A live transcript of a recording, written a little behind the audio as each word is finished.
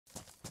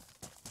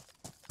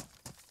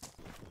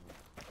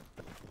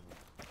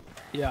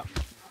Yeah.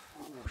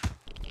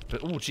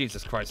 But, oh,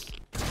 Jesus Christ.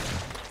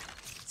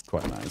 It's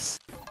quite nice.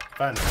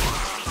 Fun.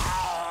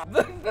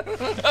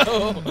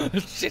 Oh,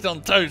 shit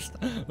on toast.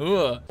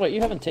 Ooh. Wait,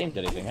 you haven't tamed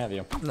anything, have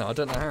you? No, I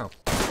don't know how.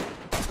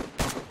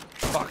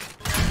 Fuck.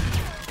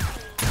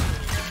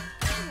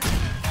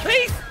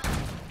 Please!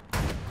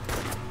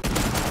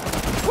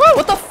 Whoa,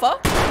 what the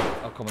fuck?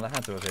 Oh, come on, that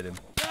had to have hit him.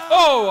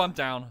 Oh, I'm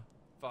down.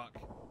 Fuck.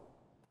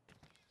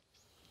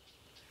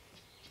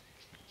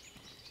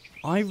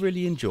 I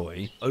really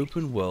enjoy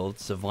open world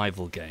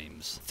survival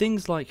games.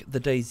 Things like the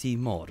DayZ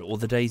mod or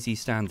the DayZ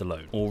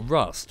standalone or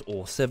Rust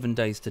or 7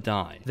 Days to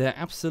Die. They're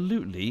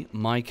absolutely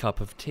my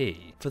cup of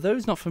tea. For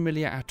those not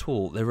familiar at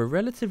all, they're a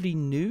relatively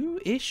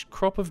new-ish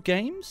crop of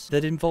games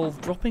that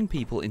involve dropping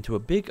people into a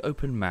big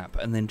open map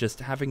and then just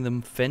having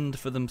them fend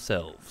for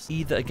themselves,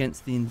 either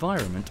against the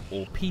environment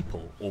or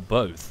people, or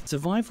both.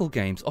 Survival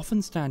games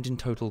often stand in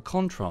total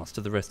contrast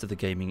to the rest of the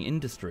gaming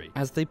industry,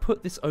 as they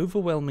put this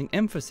overwhelming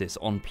emphasis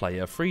on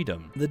player freedom.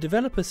 The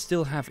developers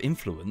still have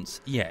influence,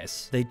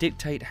 yes, they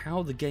dictate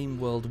how the game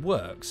world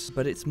works,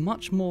 but it's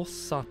much more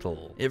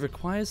subtle. It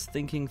requires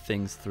thinking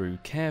things through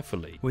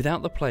carefully,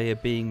 without the player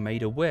being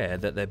made aware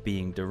that they're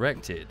being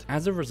directed.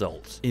 As a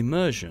result,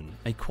 immersion,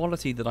 a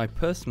quality that I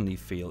personally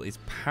feel is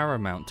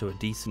paramount to a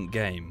decent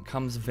game,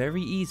 comes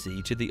very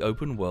easy to the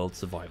open world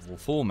survival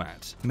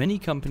format. Many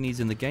companies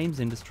in the games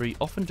industry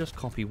often just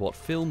copy what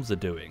films are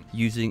doing,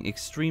 using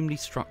extremely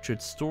structured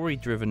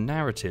story-driven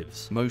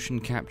narratives, motion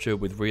capture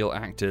with real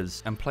actors,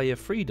 and player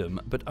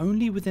freedom, but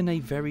only within a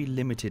very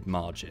limited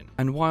margin.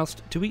 And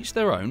whilst to each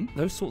their own,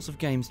 those sorts of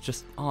games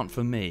just aren't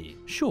for me.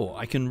 Sure,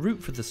 I can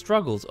root for the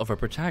struggles of a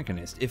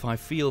protagonist if I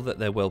feel that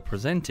they're well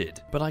presented,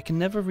 but I can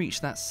never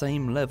reach that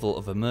same level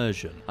of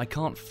immersion. I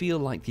can't feel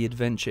like the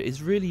adventure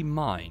is really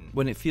mine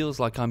when it feels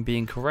like I'm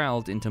being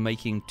corralled into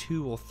making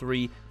 2 or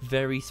 3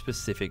 very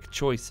specific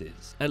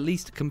choices, at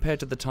least compared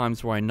to the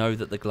times where I know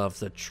that the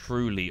gloves are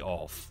truly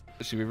off.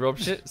 Should we rob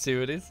shit? See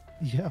who it is?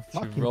 Yeah,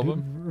 fuck Should you, we rob dude.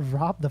 him?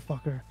 Rob the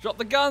fucker. Drop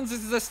the guns,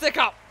 this is a stick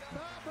up!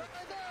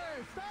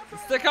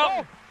 Stick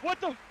up!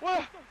 What the?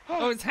 What?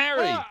 Oh, it's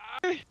Harry! Rob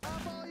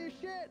all your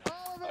shit,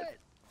 all of it!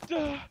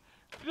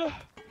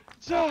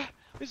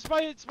 It's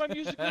my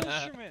musical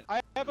instrument. I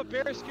have a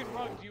bearskin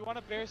rug. Do you want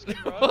a bearskin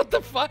rug? What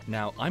the fuck?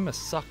 Now, I'm a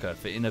sucker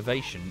for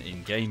innovation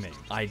in gaming.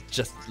 I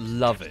just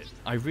love it.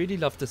 I really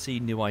love to see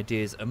new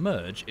ideas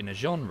emerge in a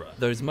genre.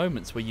 Those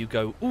moments where you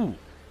go, ooh,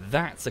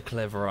 that's a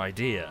clever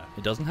idea.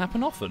 It doesn't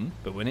happen often,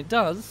 but when it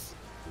does,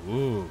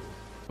 ooh.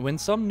 When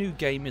some new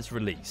game is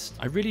released,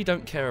 I really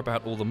don't care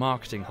about all the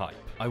marketing hype.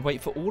 I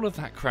wait for all of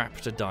that crap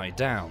to die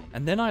down,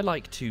 and then I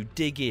like to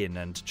dig in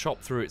and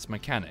chop through its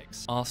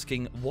mechanics,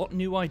 asking what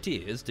new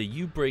ideas do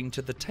you bring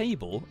to the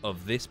table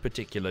of this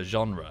particular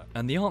genre?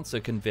 And the answer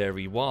can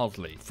vary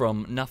wildly,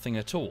 from nothing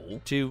at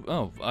all to,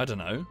 oh, I don't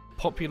know,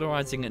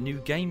 popularizing a new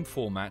game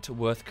format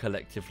worth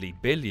collectively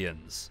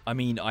billions. I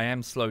mean, I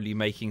am slowly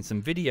making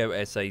some video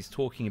essays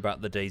talking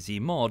about the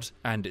DayZ mod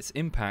and its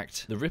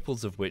impact, the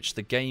ripples of which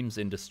the games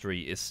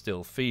industry is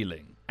still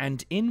feeling.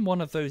 And in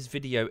one of those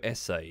video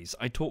essays,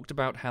 I talked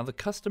about how the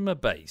customer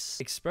base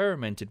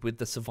experimented with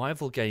the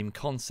survival game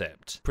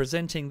concept,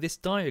 presenting this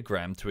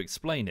diagram to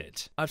explain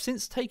it. I've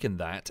since taken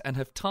that and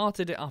have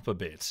tarted it up a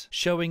bit,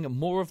 showing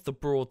more of the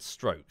broad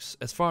strokes,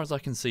 as far as I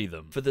can see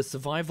them, for the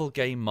survival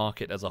game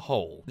market as a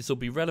whole. This will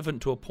be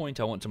relevant to a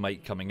point I want to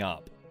make coming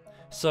up.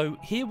 So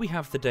here we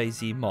have the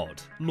DayZ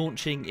mod,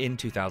 launching in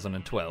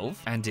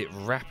 2012, and it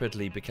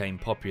rapidly became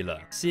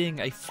popular, seeing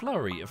a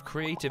flurry of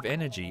creative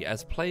energy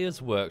as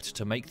players worked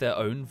to make their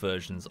own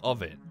versions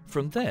of it.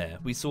 From there,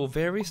 we saw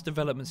various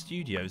development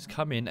studios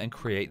come in and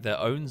create their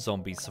own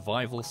zombie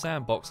survival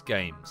sandbox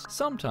games,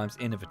 sometimes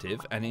innovative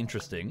and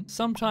interesting,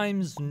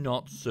 sometimes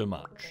not so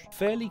much.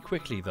 Fairly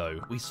quickly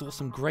though, we saw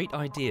some great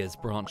ideas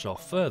branch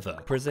off further,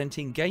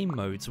 presenting game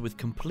modes with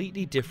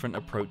completely different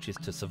approaches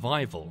to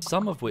survival,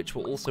 some of which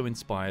were also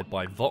inspired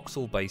by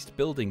voxel-based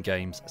building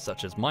games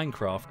such as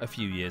Minecraft a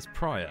few years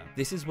prior.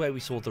 This is where we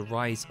saw the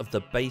rise of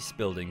the base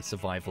building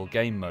survival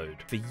game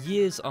mode. For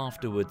years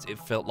afterwards, it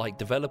felt like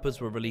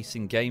developers were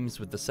releasing games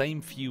with the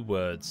same few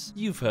words.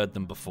 You've heard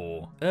them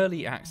before.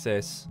 Early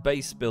access,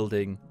 base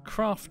building,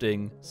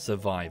 crafting,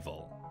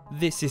 survival.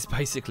 This is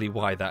basically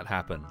why that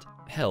happened.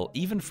 Hell,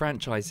 even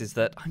franchises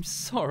that, I'm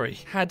sorry,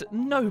 had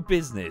no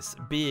business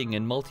being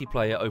in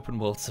multiplayer open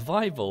world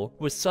survival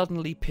were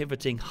suddenly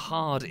pivoting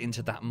hard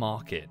into that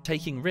market,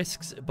 taking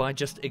risks by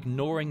just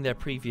ignoring their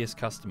previous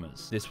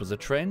customers. This was a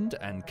trend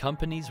and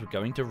companies were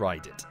going to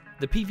ride it.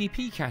 The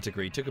PvP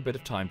category took a bit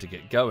of time to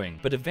get going,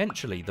 but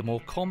eventually the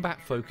more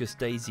combat-focused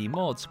DayZ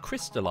mods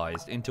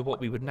crystallized into what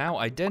we would now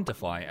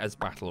identify as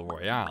Battle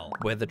Royale,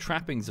 where the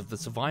trappings of the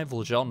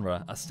survival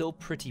genre are still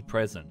pretty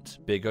present.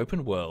 Big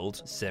open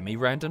world,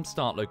 semi-random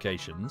start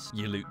locations,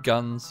 you loot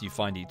guns, you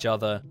find each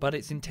other, but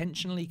it's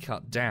intentionally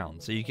cut down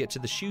so you get to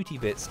the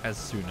shooty bits as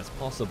soon as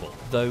possible.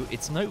 Though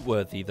it's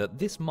noteworthy that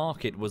this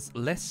market was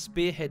less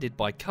spearheaded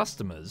by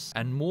customers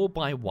and more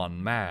by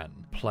one man.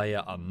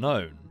 Player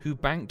Unknown, who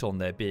banked on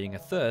there being a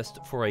thirst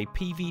for a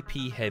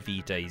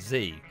PvP-heavy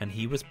DayZ, and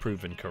he was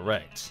proven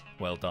correct.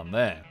 Well done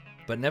there.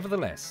 But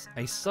nevertheless,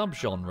 a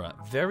subgenre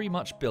very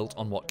much built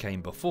on what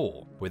came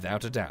before,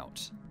 without a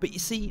doubt. But you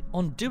see,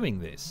 on doing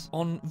this,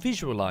 on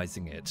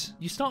visualizing it,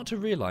 you start to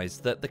realize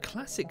that the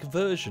classic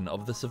version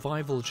of the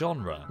survival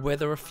genre, where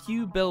there are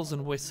few bells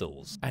and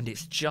whistles, and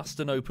it's just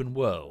an open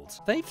world,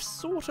 they've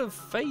sort of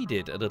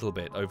faded a little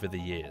bit over the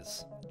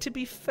years. To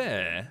be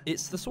fair,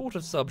 it's the sort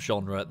of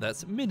subgenre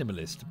that's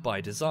minimalist by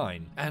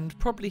design, and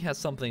probably has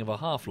something of a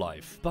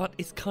half-life, but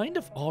it's kind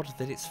of odd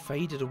that it's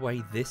faded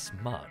away this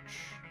much.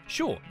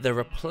 Sure, there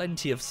are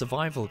plenty of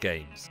survival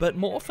games, but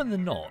more often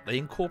than not, they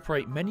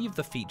incorporate many of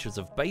the features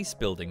of base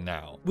building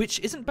now, which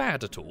isn't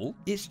bad at all,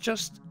 it's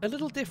just a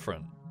little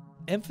different.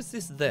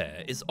 Emphasis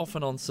there is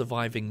often on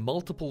surviving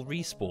multiple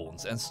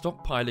respawns and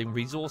stockpiling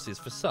resources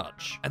for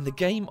such, and the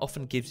game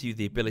often gives you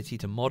the ability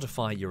to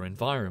modify your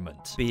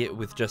environment, be it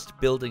with just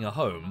building a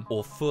home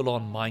or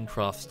full-on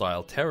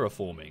Minecraft-style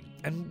terraforming.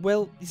 And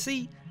well, you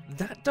see,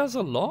 that does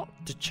a lot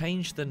to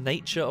change the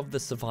nature of the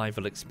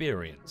survival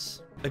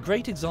experience. A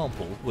great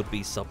example would be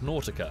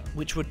Subnautica,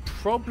 which would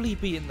probably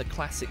be in the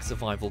classic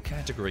survival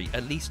category,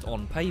 at least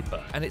on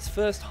paper, and its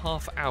first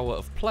half hour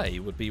of play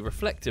would be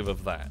reflective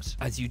of that,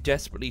 as you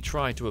desperately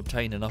try to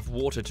obtain enough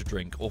water to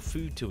drink or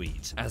food to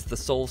eat, as the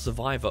sole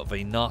survivor of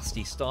a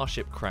nasty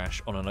starship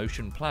crash on an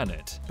ocean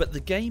planet. But the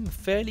game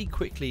fairly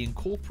quickly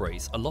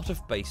incorporates a lot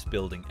of base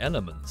building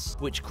elements,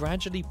 which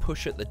gradually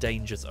push at the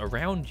dangers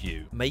around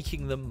you,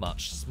 making them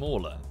much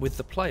smaller, with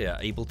the player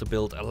able to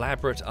build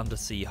elaborate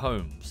undersea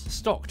homes,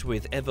 stocked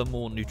with ever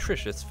more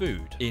nutritious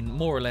food, in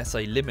more or less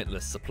a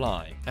limitless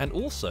supply. And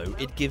also,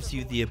 it gives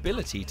you the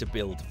ability to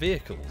build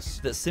vehicles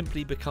that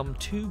simply become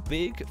too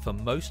big for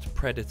most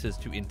predators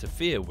to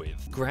interfere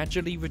with,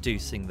 gradually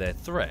reducing their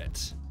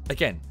threat.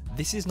 Again,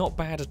 this is not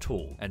bad at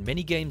all, and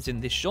many games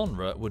in this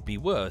genre would be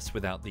worse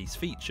without these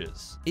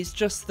features. It's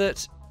just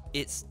that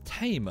it's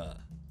tamer.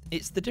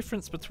 It's the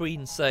difference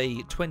between,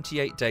 say,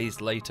 28 Days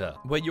Later,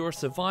 where you're a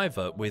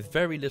survivor with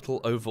very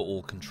little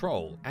overall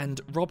control, and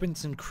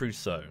Robinson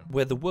Crusoe,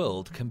 where the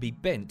world can be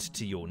bent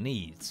to your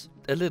needs.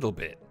 A little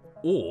bit.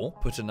 Or,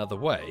 put another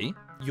way,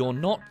 you're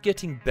not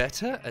getting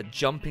better at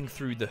jumping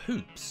through the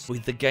hoops,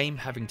 with the game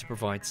having to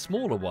provide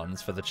smaller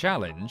ones for the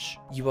challenge.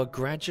 You are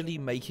gradually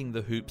making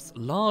the hoops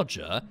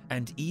larger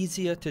and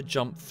easier to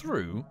jump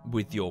through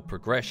with your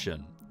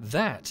progression.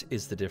 That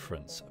is the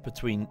difference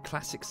between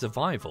classic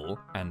survival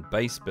and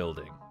base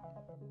building.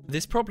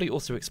 This probably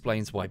also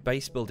explains why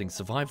base building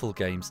survival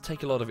games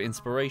take a lot of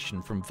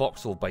inspiration from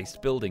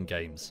voxel-based building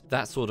games.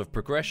 That sort of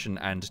progression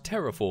and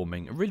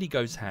terraforming really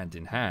goes hand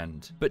in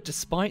hand. But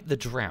despite the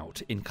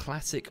drought in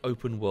classic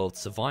open-world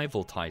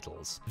survival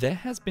titles, there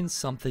has been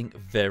something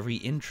very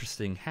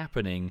interesting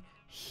happening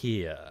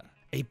here.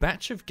 A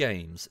batch of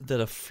games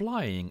that are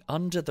flying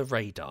under the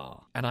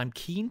radar, and I'm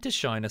keen to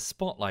shine a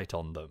spotlight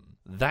on them.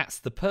 That's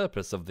the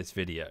purpose of this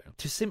video,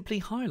 to simply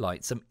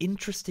highlight some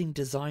interesting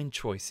design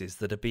choices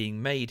that are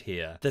being made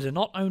here that are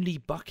not only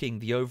bucking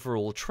the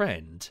overall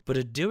trend, but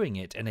are doing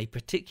it in a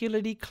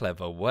particularly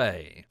clever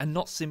way, and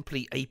not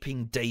simply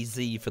aping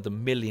DayZ for the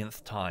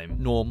millionth time,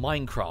 nor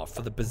Minecraft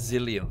for the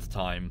bazillionth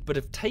time, but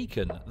have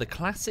taken the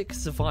classic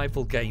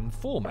survival game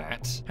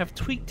format, have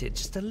tweaked it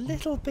just a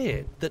little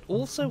bit, that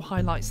also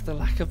highlights the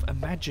lack of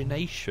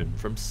imagination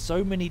from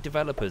so many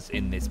developers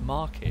in this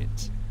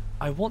market.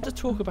 I want to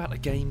talk about a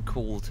game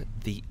called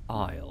The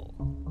Isle.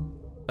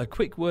 A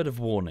quick word of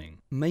warning,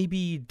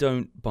 maybe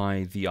don't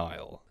buy The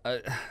Isle.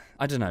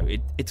 I don't know,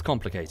 it's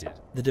complicated.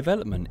 The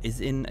development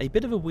is in a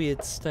bit of a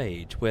weird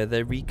stage where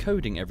they're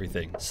recoding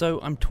everything, so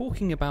I'm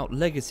talking about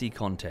legacy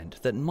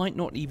content that might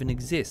not even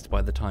exist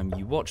by the time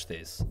you watch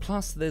this.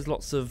 Plus, there's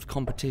lots of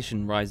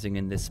competition rising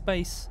in this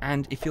space,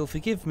 and if you'll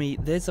forgive me,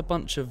 there's a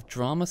bunch of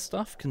drama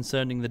stuff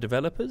concerning the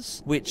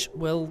developers, which,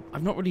 well,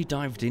 I've not really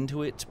dived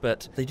into it,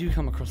 but they do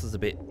come across as a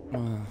bit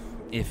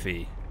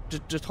iffy.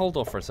 Just hold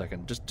off for a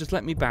second, just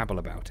let me babble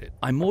about it.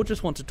 I more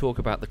just want to talk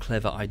about the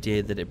clever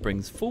idea that it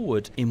brings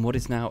forward in what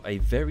is now a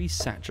very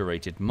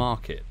saturated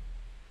market.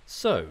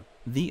 So,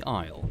 The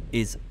Isle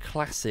is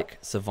classic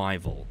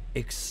survival,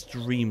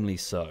 extremely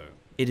so.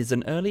 It is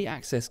an early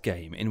access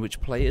game in which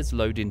players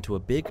load into a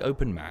big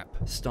open map,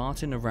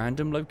 start in a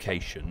random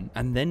location,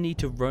 and then need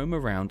to roam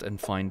around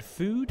and find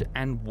food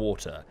and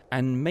water,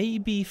 and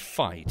maybe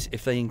fight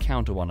if they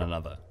encounter one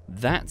another.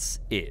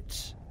 That's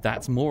it.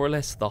 That's more or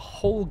less the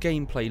whole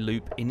gameplay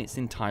loop in its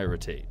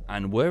entirety,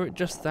 and were it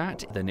just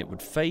that, then it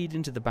would fade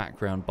into the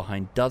background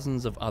behind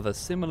dozens of other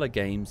similar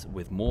games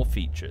with more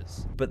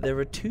features. But there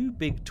are two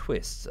big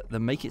twists that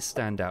make it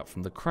stand out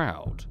from the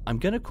crowd. I'm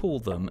going to call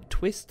them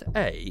Twist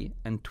A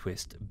and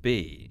Twist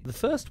B. The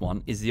first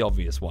one is the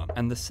obvious one,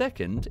 and the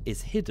second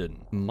is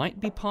hidden,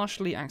 might be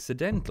partially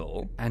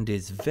accidental, and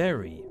is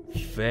very,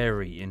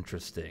 very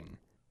interesting.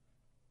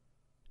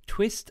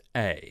 Twist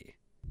A.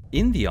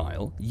 In the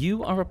Isle,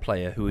 you are a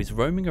player who is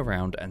roaming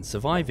around and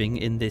surviving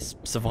in this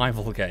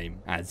survival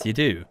game, as you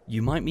do.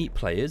 You might meet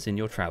players in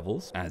your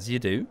travels, as you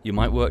do. You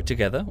might work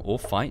together, or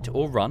fight,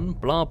 or run,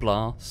 blah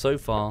blah, so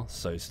far,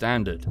 so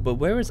standard. But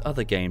whereas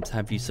other games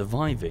have you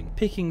surviving,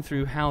 picking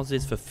through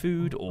houses for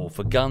food, or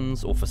for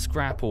guns, or for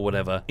scrap, or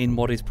whatever, in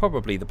what is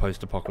probably the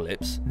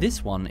post-apocalypse,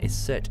 this one is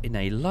set in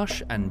a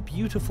lush and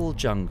beautiful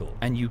jungle,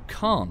 and you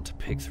can't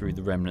pick through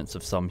the remnants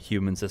of some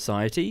human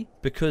society,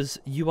 because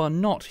you are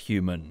not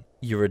human.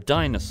 You're a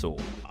dinosaur.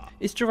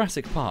 It's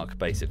Jurassic Park,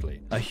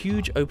 basically. A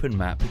huge open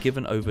map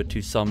given over to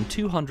some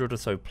 200 or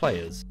so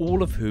players,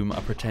 all of whom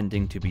are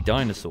pretending to be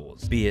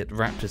dinosaurs. Be it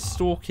raptors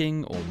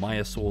stalking, or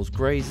myosaurs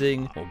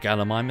grazing, or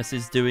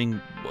Gallimimus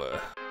doing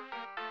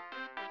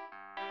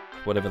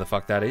whatever the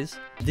fuck that is.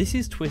 This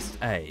is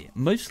TwistieZ,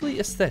 mostly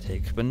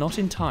aesthetic but not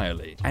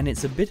entirely, and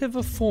it's a bit of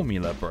a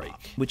formula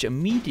break, which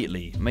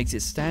immediately makes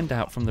it stand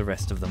out from the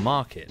rest of the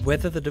market,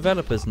 whether the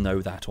developers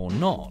know that or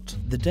not.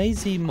 The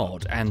DayZ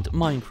mod and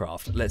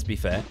Minecraft, let's be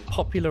fair,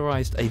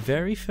 popularized a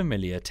very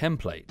familiar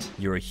template.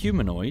 You're a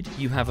humanoid,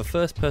 you have a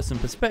first-person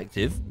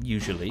perspective,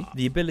 usually,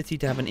 the ability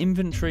to have an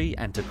inventory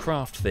and to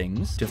craft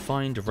things, to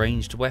find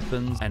ranged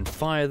weapons and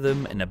fire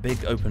them in a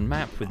big open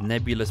map with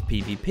nebulous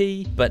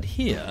PvP, but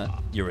here,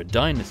 you're a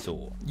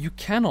dinosaur. You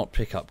cannot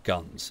pick up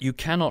guns, you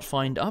cannot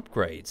find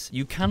upgrades,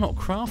 you cannot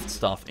craft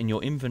stuff in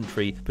your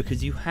inventory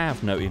because you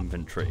have no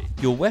inventory.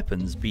 Your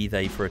weapons, be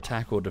they for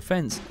attack or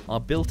defense, are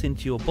built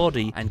into your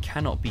body and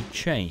cannot be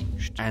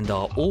changed, and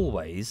are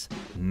always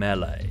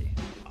melee.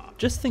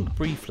 Just think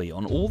briefly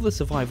on all the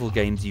survival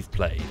games you've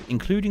played,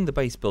 including the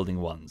base building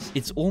ones.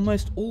 It's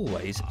almost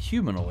always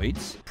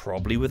humanoids,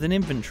 probably with an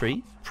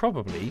inventory,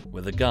 probably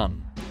with a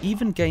gun.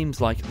 Even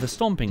games like The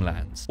Stomping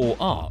Lands or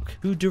Ark,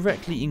 who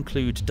directly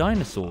include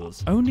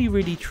dinosaurs, only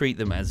really treat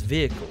them as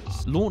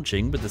vehicles,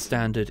 launching with the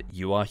standard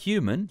you are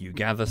human, you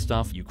gather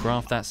stuff, you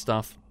craft that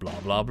stuff, blah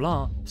blah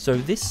blah. So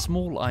this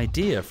small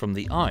idea from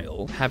the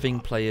Isle,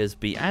 having players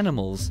be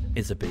animals,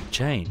 is a big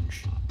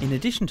change. In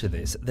addition to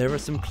this, there are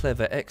some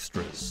clever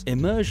extras.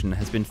 Immersion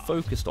has been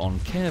focused on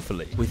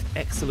carefully, with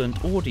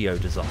excellent audio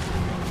design.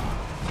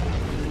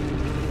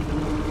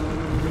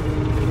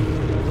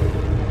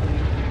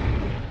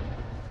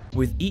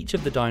 With each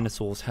of the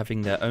dinosaurs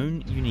having their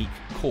own unique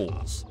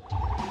calls.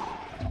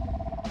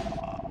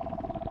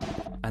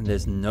 And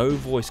there's no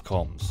voice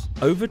comms.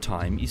 Over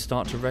time, you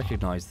start to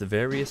recognize the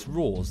various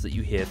roars that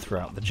you hear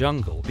throughout the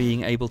jungle,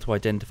 being able to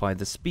identify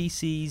the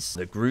species,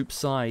 the group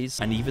size,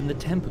 and even the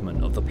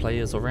temperament of the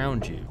players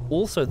around you.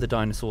 Also, the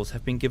dinosaurs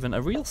have been given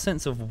a real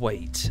sense of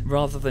weight,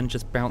 rather than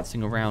just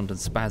bouncing around and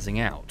spazzing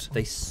out.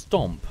 They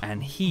stomp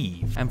and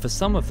heave, and for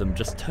some of them,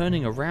 just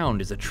turning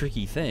around is a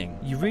tricky thing.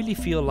 You really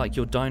feel like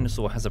your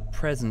dinosaur has a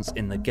presence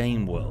in the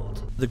game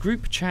world. The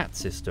group chat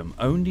system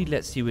only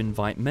lets you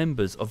invite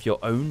members of your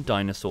own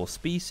dinosaur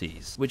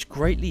species, which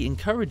greatly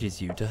encourages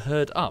you to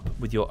herd up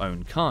with your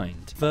own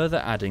kind, further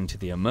adding to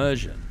the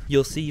immersion.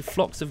 You'll see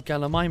flocks of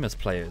Gallimimus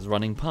players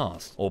running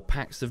past, or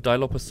packs of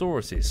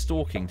Dilophosaurus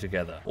stalking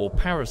together, or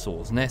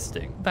parasaurs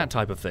nesting, that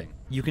type of thing.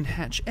 You can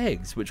hatch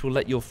eggs which will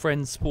let your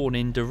friends spawn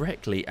in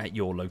directly at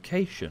your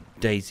location.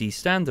 DayZ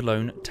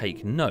standalone,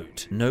 take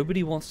note.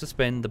 Nobody wants to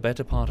spend the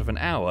better part of an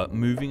hour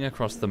moving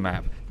across the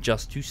map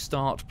just to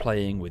start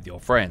playing with your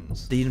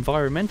friends. The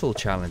environmental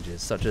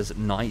challenges such as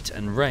night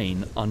and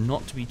rain are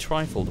not to be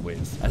trifled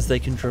with, as they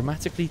can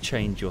dramatically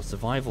change your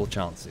survival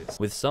chances,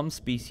 with some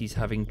species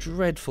having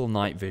dreadful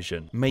night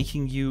vision,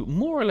 making you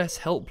more or less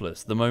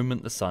helpless the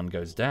moment the sun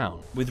goes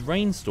down. With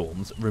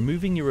rainstorms,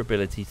 removing your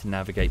ability to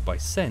navigate by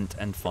scent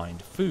and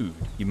find food.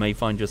 You may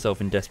find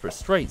yourself in desperate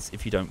straits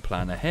if you don't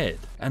plan ahead.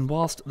 And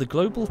whilst the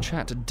global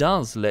chat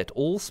does let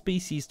all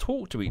species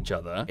talk to each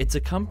other, it's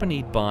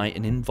accompanied by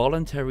an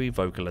involuntary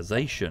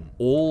vocalization.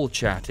 All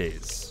chat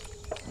is.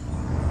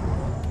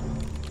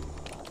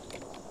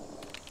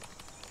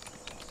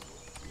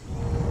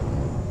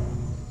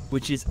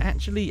 Which is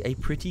actually a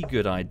pretty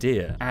good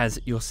idea, as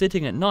you're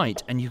sitting at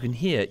night and you can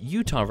hear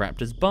Utah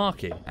raptors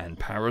barking, and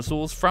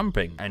parasaurs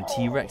frumping, and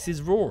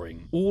T-Rexes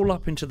roaring, all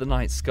up into the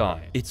night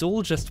sky. It's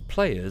all just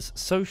players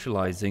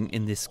socializing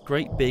in this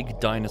great big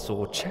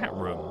dinosaur chat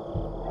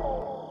room.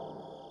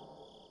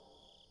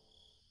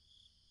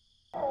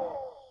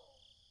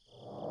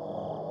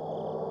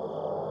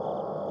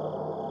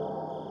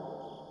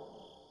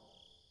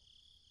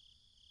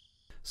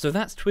 So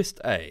that's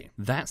TwistieZ.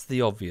 That's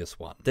the obvious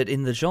one. That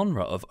in the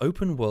genre of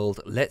open world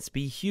let's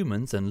be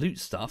humans and loot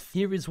stuff,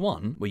 here is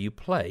one where you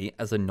play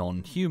as a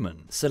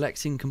non-human,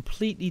 selecting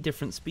completely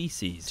different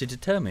species to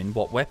determine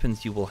what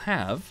weapons you will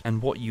have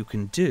and what you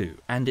can do,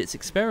 and it's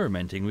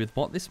experimenting with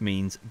what this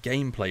means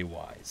gameplay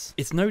wise.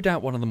 It's no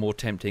doubt one of the more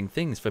tempting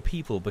things for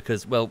people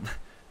because, well,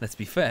 let's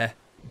be fair,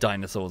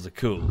 dinosaurs are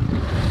cool.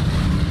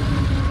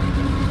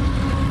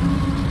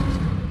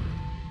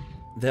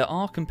 There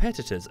are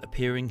competitors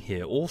appearing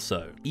here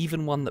also,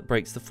 even one that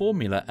breaks the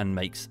formula and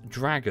makes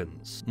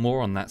dragons. More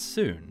on that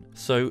soon.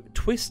 So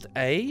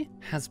TwistieZ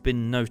has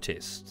been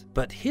noticed,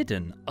 but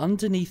hidden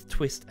underneath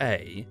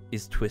TwistieZ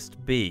is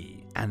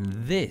TwistieB, and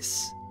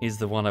this is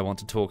the one I want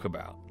to talk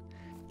about.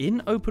 In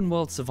open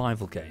world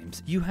survival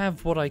games, you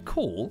have what I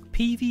call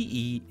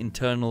PvE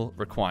internal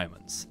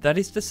requirements. That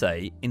is to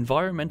say,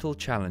 environmental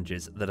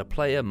challenges that a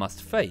player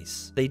must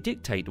face. They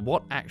dictate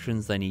what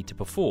actions they need to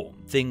perform.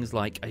 Things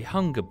like a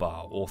hunger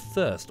bar, or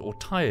thirst, or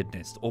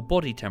tiredness, or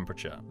body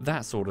temperature,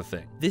 that sort of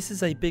thing. This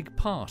is a big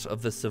part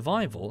of the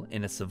survival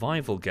in a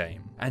survival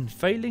game, and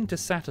failing to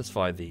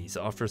satisfy these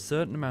after a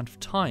certain amount of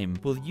time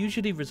will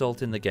usually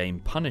result in the game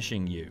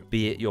punishing you,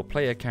 be it your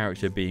player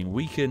character being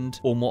weakened,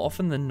 or more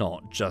often than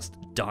not, just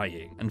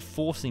dying, and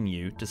forcing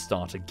you to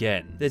start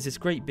again. There's this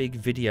great big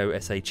video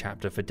essay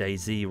chapter for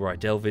DayZ where I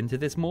delve into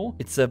this more.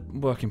 It's a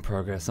work in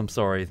progress, I'm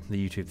sorry,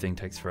 the YouTube thing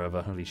takes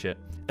forever, holy shit.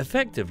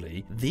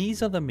 Effectively,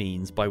 these are the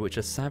means by which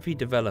a savvy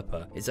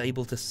developer is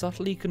able to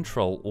subtly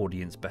control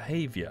audience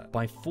behavior,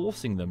 by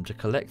forcing them to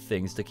collect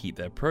things to keep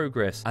their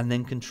progress, and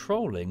then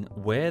controlling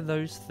where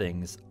those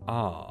things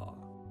are.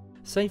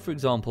 Say for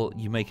example,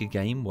 you make a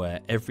game where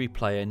every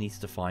player needs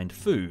to find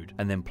food,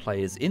 and then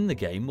players in the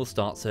game will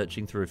start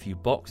searching through a few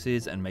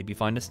boxes and maybe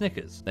find a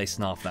Snickers. They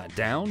snarf that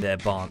down, their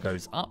bar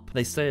goes up,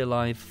 they stay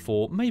alive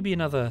for maybe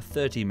another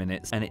 30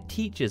 minutes, and it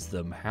teaches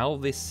them how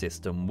this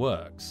system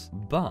works.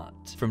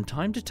 But from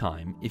time to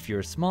time, if you're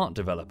a smart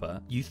developer,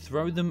 you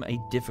throw them a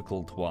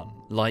difficult one.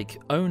 Like,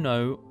 oh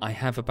no, I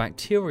have a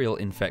bacterial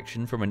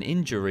infection from an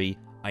injury,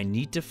 I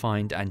need to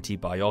find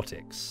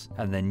antibiotics.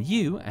 And then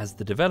you, as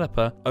the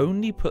developer,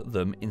 only put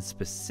them in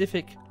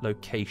specific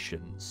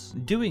locations.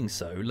 Doing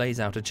so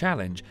lays out a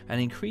challenge and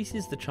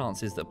increases the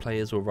chances that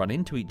players will run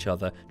into each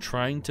other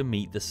trying to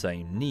meet the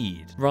same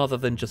need, rather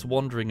than just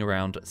wandering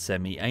around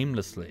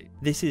semi-aimlessly.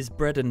 This is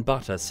bread and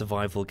butter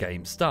survival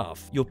game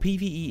stuff. Your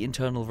PvE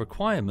internal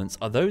requirements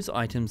are those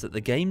items that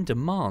the game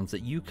demands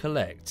that you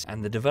collect,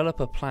 and the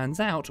developer plans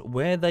out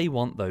where they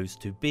want those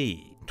to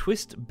be.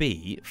 Twist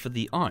B for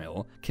the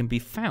Isle can be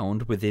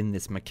found within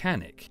this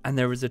mechanic, and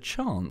there is a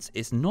chance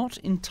it's not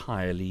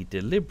entirely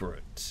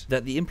deliberate,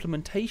 that the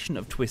implementation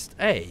of Twist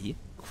A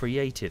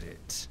created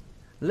it.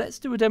 Let's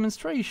do a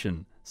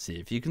demonstration, see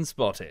if you can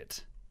spot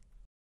it.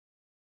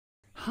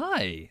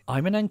 Hi,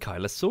 I'm an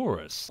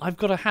Ankylosaurus. I've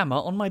got a hammer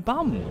on my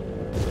bum.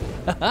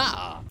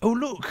 Haha! Oh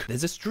look,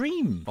 there's a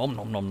stream. Nom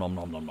nom nom nom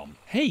nom nom nom.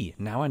 Hey,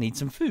 now I need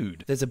some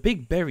food. There's a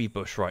big berry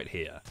bush right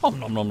here. Nom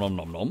nom nom nom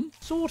nom nom.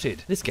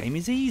 Sorted. This game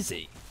is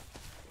easy.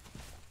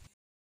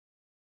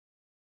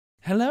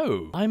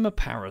 Hello, I'm a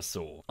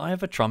parasaur. I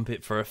have a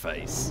trumpet for a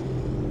face.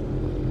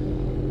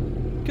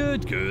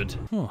 Good, good.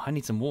 Oh, I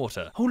need some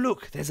water. Oh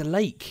look, there's a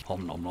lake.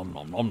 Nom nom nom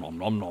nom nom nom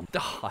nom nom.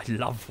 Oh, I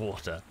love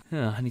water.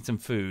 I need some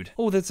food.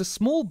 Oh, there's a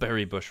small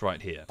berry bush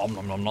right here. Nom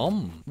nom nom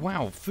nom.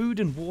 Wow, food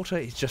and water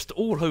is just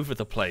all over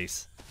the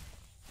place.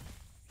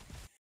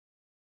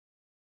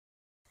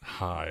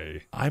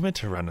 Hi, I'm a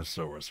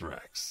Tyrannosaurus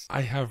Rex.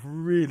 I have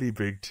really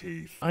big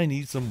teeth. I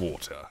need some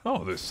water.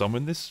 Oh, there's some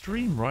in this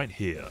stream right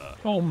here.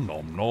 Nom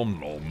nom nom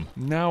nom.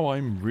 Now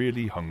I'm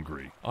really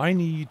hungry. I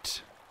need...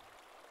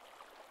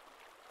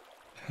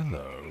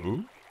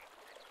 Hello?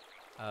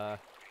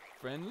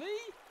 Friendly?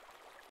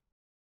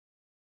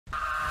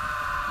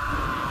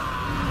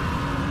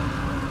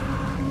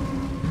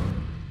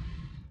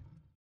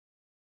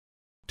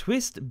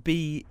 Twist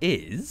B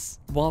is,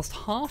 whilst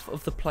half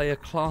of the player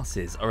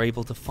classes are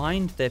able to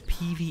find their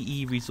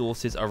PvE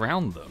resources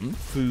around them,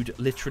 food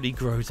literally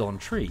grows on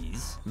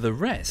trees, the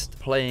rest,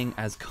 playing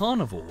as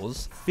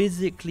carnivores,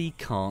 physically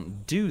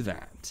can't do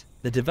that.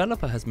 The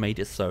developer has made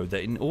it so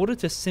that in order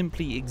to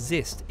simply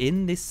exist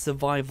in this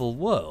survival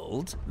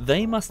world,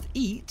 they must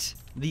eat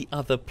the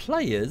other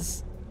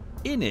players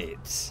in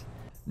it.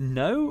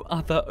 No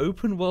other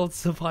open world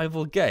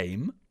survival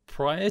game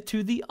prior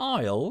to the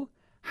Isle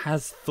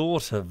has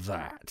thought of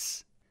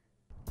that.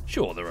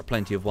 Sure, there are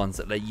plenty of ones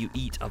that let you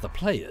eat other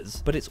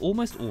players, but it's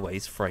almost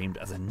always framed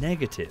as a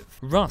negative.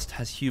 Rust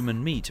has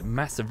human meat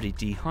massively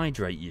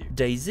dehydrate you.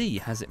 DayZ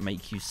has it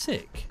make you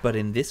sick, but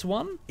in this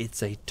one,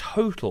 it's a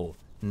total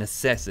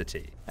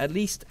necessity, at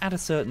least at a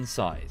certain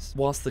size.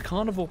 Whilst the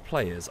carnivore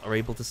players are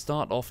able to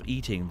start off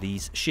eating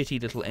these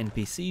shitty little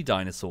NPC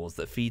dinosaurs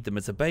that feed them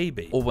as a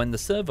baby, or when the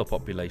server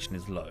population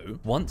is low,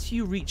 once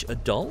you reach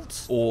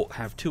adults, or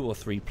have 2 or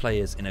 3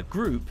 players in a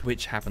group,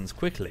 which happens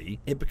quickly,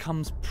 it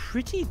becomes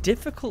pretty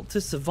difficult to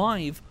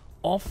survive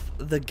off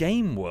the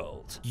game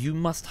world. You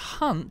must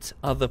hunt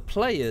other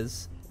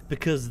players,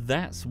 because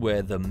that's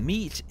where the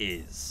meat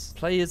is.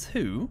 Players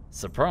who,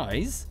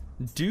 surprise,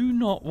 do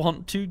not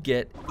want to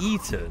get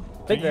eaten.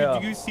 Do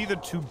you see the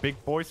 2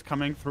 big boys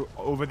coming through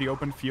over the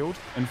open field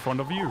in front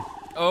of you?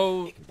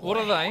 Oh, what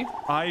are they?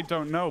 I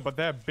don't know, but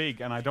they're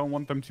big and I don't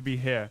want them to be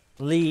here.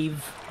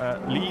 Leave.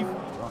 Leave?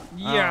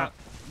 Yeah.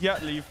 Yeah,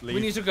 leave. We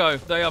need to go.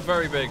 They are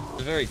very big.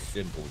 It's a very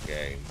simple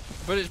game.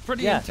 But it's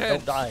pretty Yeah,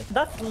 intense. don't die.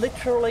 That's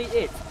literally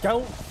it.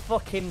 Don't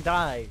fucking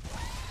die.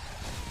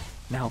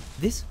 Now,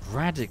 this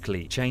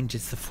radically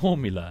changes the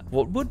formula.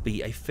 What would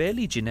be a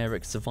fairly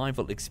generic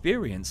survival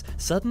experience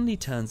suddenly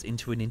turns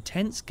into an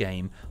intense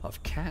game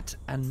of cat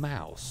and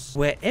mouse,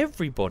 where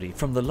everybody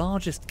from the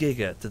largest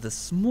giga to the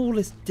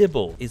smallest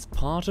dibble is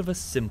part of a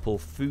simple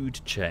food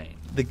chain.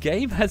 The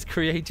game has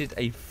created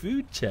a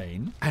food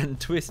chain, and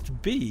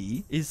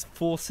TwistieZ is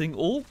forcing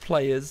all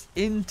players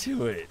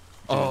into it.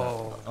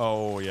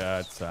 Oh yeah,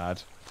 it's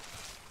sad.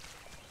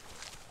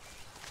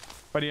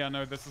 But yeah,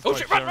 no, this is. Oh like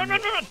shit! Run! sharing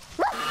Run! the- Run!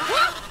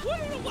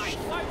 Why?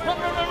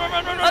 Other side,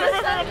 I'm going other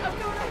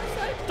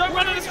side. Don't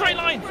run in a straight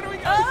line. Where do we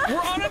go? We're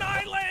on an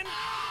island.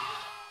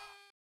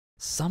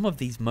 Some of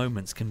these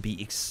moments can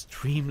be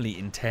extremely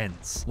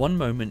intense. One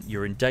moment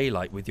you're in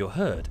daylight with your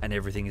herd and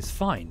everything is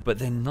fine, but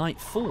then night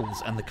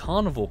falls and the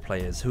carnivore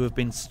players who have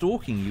been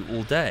stalking you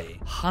all day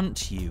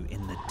hunt you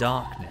in the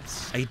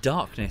darkness. A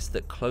darkness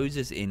that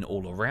closes in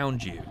all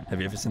around you.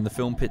 Have you ever seen the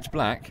film Pitch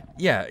Black?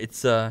 Yeah,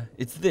 it's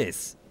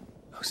this.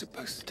 I was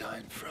supposed to die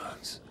in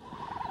France.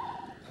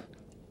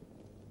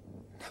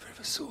 Never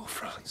ever saw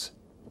France.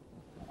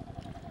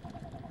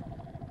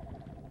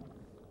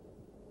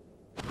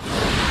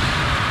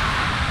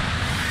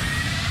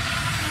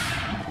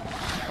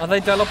 Are they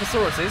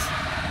Dilophosaurus?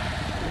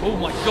 Oh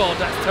my god,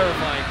 that's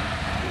terrifying.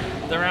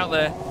 They're out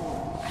there.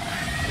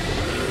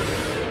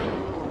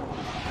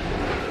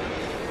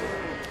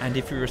 And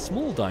if you're a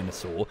small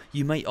dinosaur,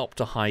 you may opt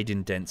to hide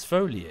in dense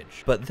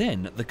foliage. But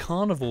then, the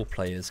carnivore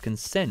players can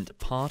scent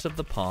part of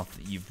the path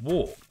that you've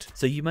walked.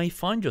 So you may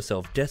find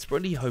yourself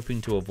desperately hoping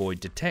to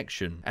avoid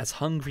detection, as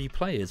hungry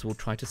players will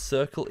try to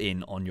circle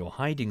in on your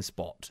hiding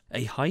spot.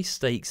 A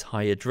high-stakes,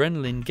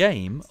 high-adrenaline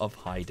game of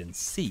hide and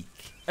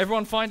seek.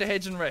 Everyone find a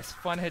hedge and rest.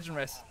 Find a hedge and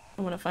rest.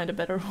 I want to find a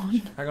better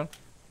one. Hang on.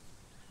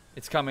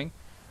 It's coming.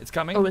 It's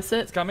coming. Oh, is it?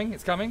 It's coming.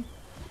 It's coming.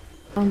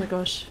 Oh my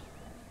gosh.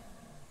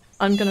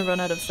 I'm gonna run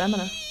out of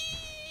stamina.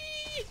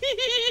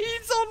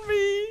 It's on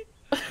me.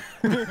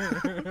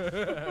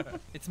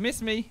 It's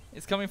missed me.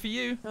 It's coming for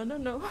you.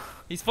 No.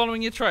 He's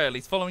following your trail.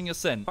 He's following your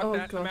scent. Oh I'm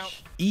out.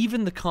 gosh.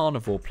 Even the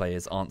carnivore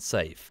players aren't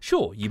safe.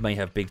 Sure, you may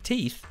have big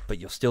teeth, but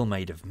you're still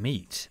made of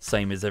meat,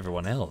 same as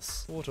everyone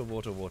else. Water.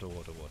 Oh,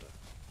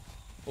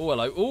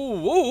 hello.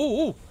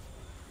 Ooh.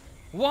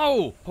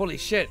 Whoa! Holy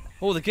shit.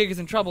 Oh, the Giga's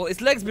in trouble. Its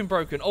leg's been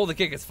broken. Oh, the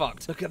Giga's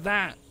fucked. Look at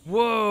that.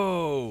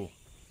 Whoa.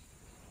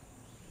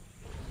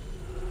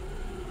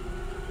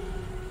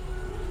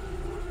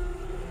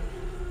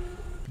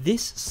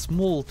 This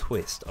small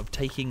twist of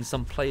taking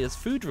some players'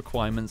 food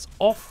requirements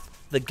off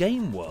the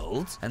game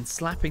world and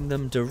slapping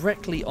them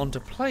directly onto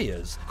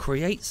players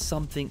creates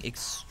something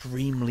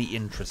extremely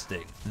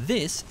interesting.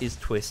 This is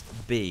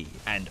TwistieZ,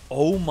 and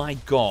oh my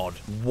god,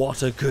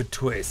 what a good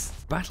twist!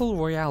 Battle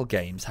Royale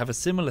games have a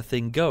similar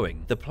thing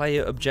going. The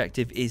player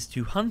objective is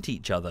to hunt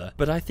each other,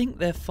 but I think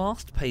their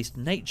fast-paced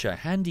nature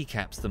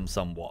handicaps them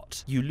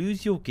somewhat. You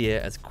lose your gear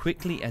as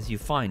quickly as you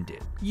find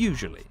it,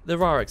 usually.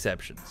 There are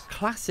exceptions.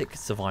 Classic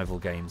survival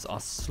games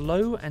are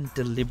slow and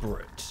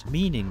deliberate,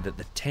 meaning that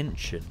the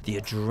tension, the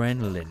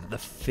adrenaline, the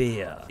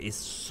fear is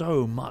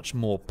so much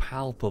more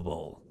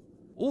palpable.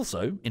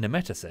 Also, in a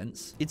meta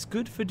sense, it's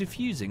good for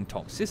diffusing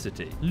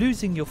toxicity.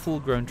 Losing your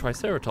full-grown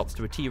Triceratops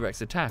to a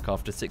T-Rex attack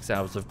after 6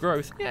 hours of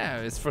growth, yeah,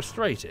 it's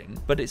frustrating,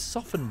 but it's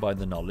softened by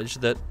the knowledge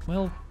that,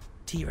 well,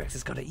 T-Rex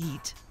has got to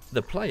eat.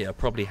 The player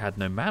probably had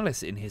no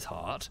malice in his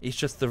heart, it's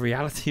just the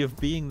reality of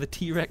being the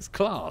T-Rex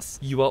class.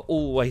 You are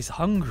always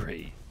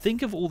hungry.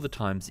 Think of all the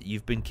times that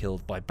you've been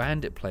killed by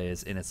bandit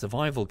players in a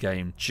survival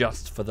game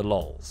just for the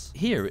lols.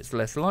 Here it's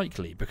less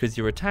likely because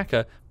your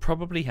attacker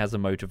probably has a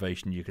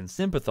motivation you can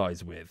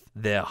sympathize with.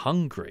 They're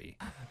hungry.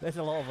 There's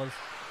a lot of us.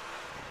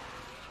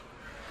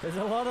 There's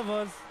a lot of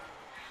us.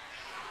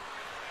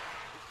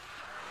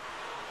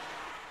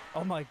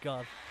 Oh my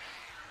god.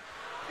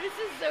 This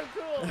is so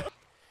cool.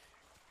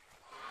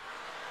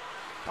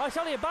 Oh, it's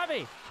only a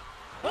babby!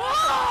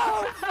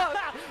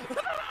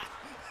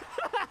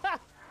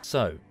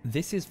 So,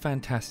 this is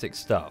fantastic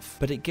stuff,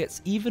 but it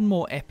gets even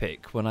more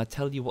epic when I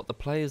tell you what the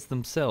players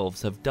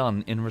themselves have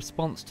done in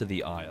response to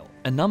the Isle.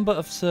 A number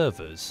of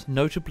servers,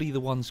 notably the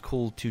ones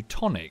called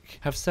Teutonic,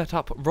 have set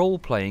up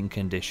role-playing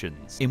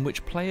conditions, in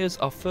which players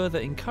are further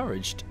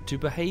encouraged to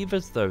behave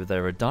as though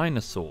they're a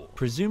dinosaur,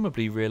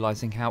 presumably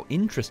realizing how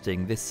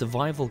interesting this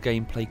survival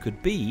gameplay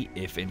could be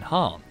if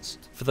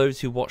enhanced. For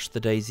those who watched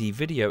the DayZ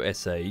video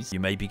essays,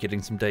 you may be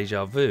getting some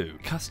deja vu.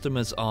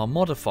 Customers are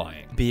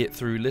modifying, be it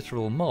through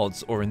literal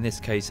mods or in this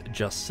case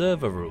just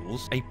server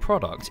rules, a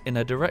product in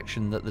a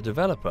direction that the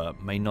developer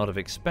may not have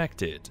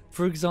expected.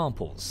 For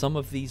example, some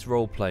of these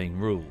role-playing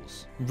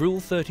rules.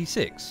 Rule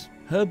 36.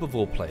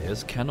 Herbivore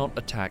players cannot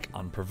attack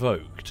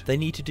unprovoked. They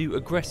need to do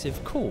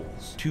aggressive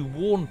calls to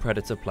warn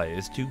predator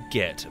players to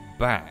get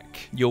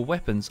back. Your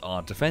weapons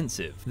are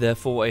defensive,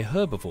 therefore a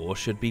herbivore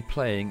should be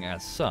playing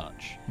as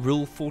such.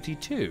 Rule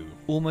 42.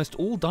 Almost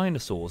all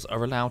dinosaurs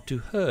are allowed to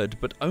herd,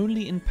 but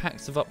only in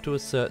packs of up to a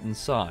certain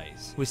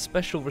size, with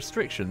special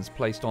restrictions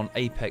placed on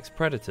apex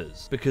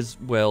predators, because,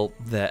 well,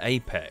 they're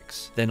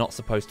apex. They're not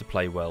supposed to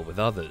play well with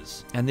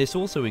others. And this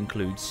also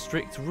includes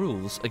strict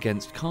rules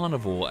against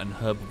carnivore and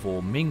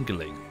herbivore mingling.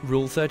 illegally.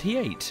 Rule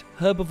 38.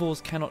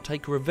 Herbivores cannot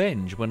take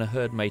revenge when a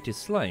herd mate is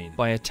slain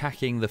by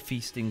attacking the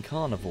feasting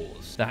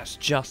carnivores. That's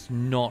just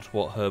not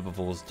what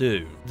herbivores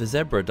do. The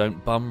zebra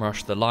don't bum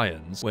rush the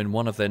lions when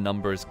one of their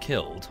number is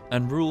killed.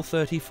 And Rule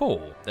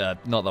 34.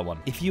 Not that one.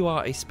 If you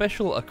are a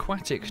special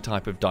aquatic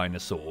type of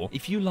dinosaur,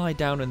 if you lie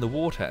down in the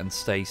water and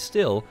stay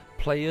still,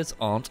 players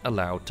aren't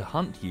allowed to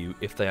hunt you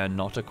if they are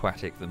not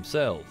aquatic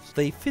themselves.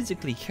 They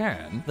physically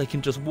can, they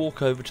can just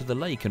walk over to the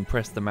lake and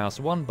press the mouse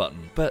 1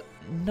 button, but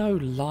no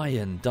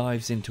lion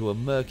dives into a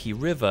murky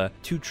river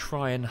to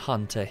try and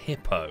hunt a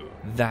hippo.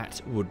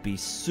 That would be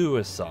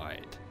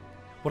suicide.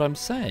 What I'm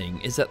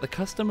saying is that the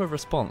customer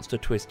response to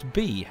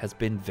TwistieZ has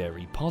been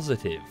very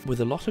positive,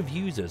 with a lot of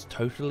users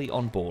totally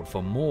on board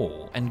for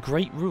more, and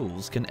great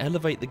rules can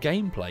elevate the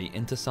gameplay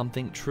into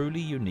something truly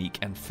unique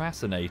and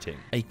fascinating.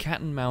 A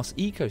cat and mouse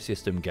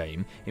ecosystem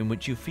game in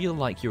which you feel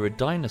like you're a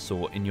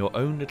dinosaur in your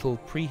own little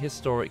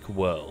prehistoric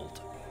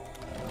world.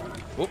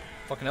 Oh,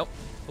 fucking hell.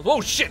 Oh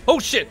shit, oh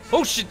shit,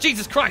 oh shit,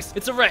 Jesus Christ,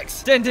 it's a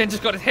Rex. Den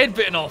just got his head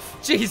bitten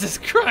off. Jesus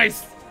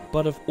Christ.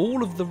 But of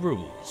all of the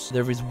rules,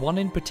 there is one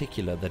in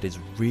particular that is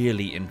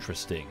really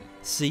interesting.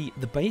 See,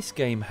 the base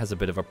game has a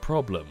bit of a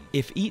problem.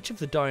 If each of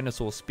the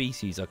dinosaur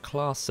species are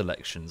class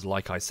selections,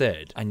 like I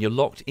said, and you're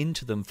locked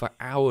into them for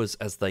hours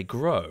as they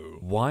grow,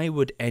 why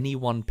would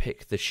anyone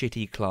pick the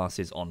shitty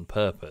classes on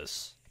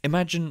purpose?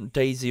 Imagine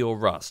Daisy or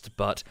Rust,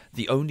 but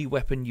the only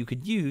weapon you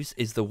could use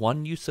is the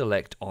one you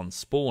select on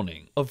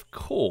spawning. Of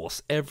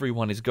course,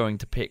 everyone is going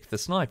to pick the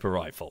sniper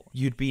rifle.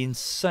 You'd be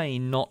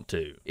insane not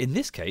to. In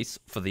this case,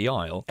 for the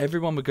Isle,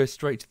 everyone would go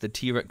straight to the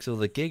T-Rex or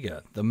the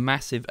Giga, the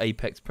massive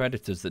apex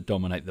predators that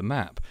dominate the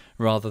map,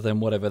 rather than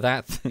whatever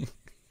that thing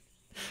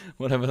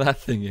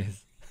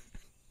is.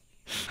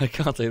 I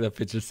can't take that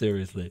picture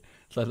seriously.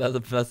 It's like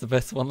that's the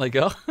best one they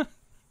got.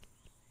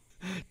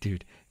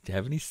 Dude, do you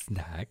have any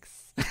snacks?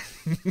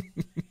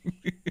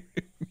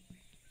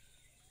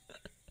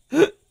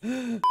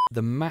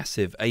 The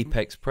massive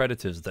apex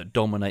predators that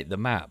dominate the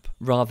map,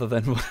 rather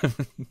than...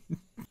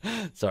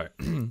 Sorry.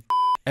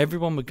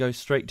 Everyone would go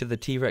straight to the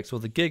T-Rex or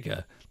the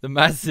Giga, the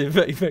massive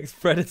apex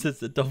predators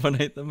that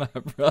dominate the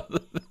map, rather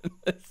than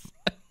this.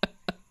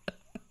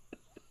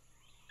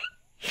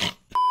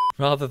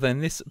 Rather than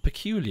this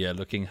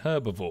peculiar-looking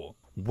herbivore.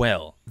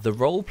 Well, the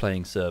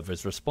role-playing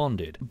servers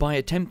responded by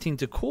attempting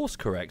to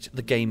course-correct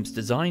the game's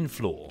design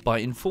flaw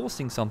by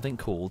enforcing something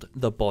called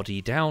the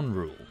body down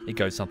rule. It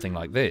goes something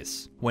like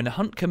this. When a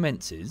hunt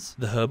commences,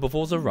 the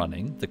herbivores are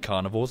running, the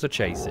carnivores are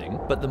chasing,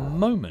 but the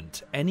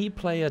moment any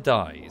player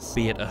dies,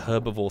 be it a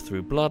herbivore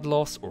through blood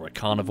loss or a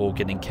carnivore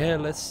getting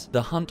careless,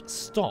 the hunt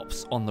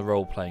stops on the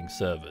role-playing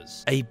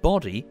servers. A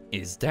body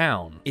is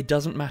down. It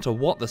doesn't matter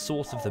what the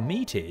source of the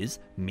meat is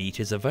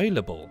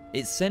available.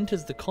 It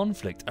centers the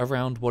conflict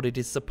around what it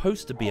is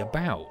supposed to be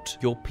about,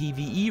 your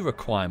PvE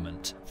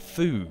requirement,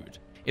 food.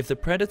 If the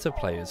Predator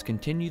players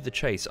continue the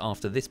chase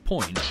after this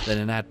point, then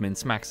an admin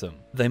smacks them.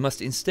 They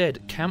must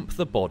instead camp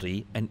the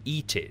body and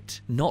eat it,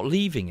 not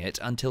leaving it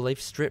until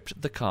they've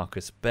stripped the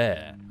carcass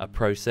bare, a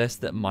process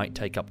that might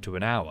take up to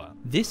an hour.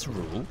 This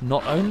rule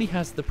not only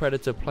has the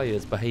Predator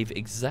players behave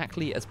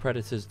exactly as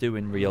Predators do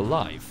in real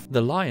life,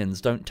 the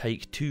lions don't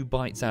take 2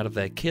 bites out of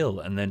their kill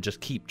and then just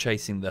keep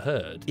chasing the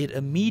herd, it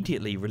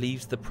immediately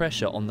relieves the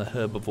pressure on the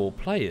herbivore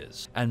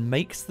players and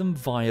makes them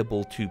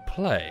viable to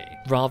play.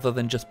 Rather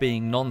than just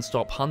being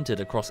non-stop hunted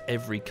across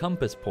every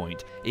compass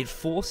point, it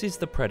forces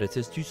the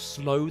Predators to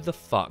slow the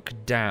fuck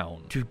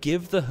down, to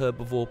give the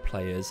herbivore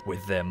players,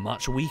 with their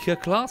much weaker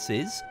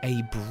classes,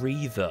 a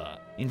breather.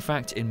 In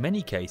fact, in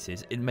many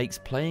cases, it makes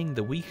playing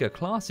the weaker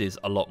classes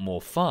a lot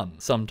more fun.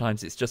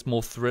 Sometimes it's just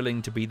more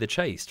thrilling to be the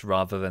chased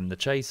rather than the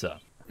chaser.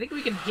 I think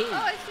we can hear. Oh,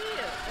 I see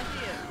it. I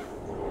see it.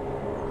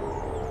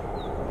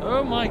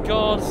 Oh my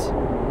god.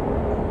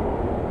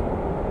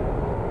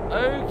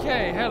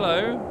 Okay,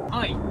 hello.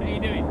 Hi, how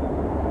you doing?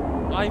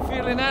 I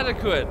feel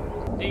inadequate.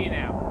 Do you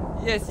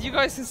now? Yes, you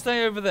guys can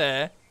stay over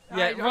there.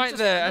 Yeah, I'm right just-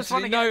 there. I just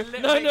Actually, wanna no, get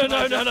a little no, bit no,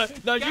 no, closer. no,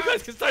 no, no. You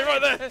guys can stay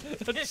right there.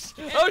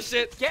 Oh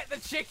shit. Get the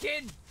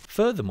chicken!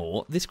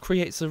 Furthermore, this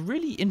creates a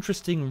really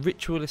interesting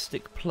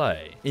ritualistic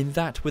play, in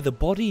that with a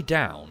body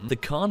down, the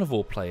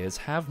carnivore players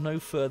have no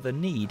further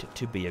need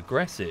to be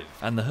aggressive,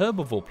 and the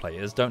herbivore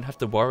players don't have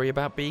to worry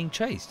about being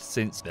chased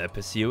since their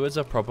pursuers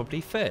are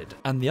probably fed,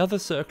 and the other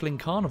circling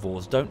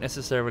carnivores don't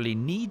necessarily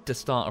need to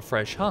start a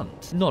fresh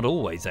hunt. Not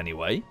always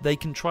anyway. They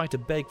can try to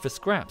beg for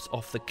scraps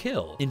off the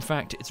kill. In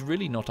fact, it's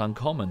really not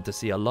uncommon to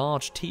see a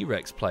large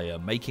T-Rex player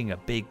making a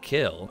big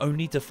kill,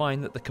 only to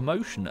find that the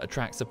commotion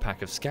attracts a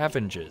pack of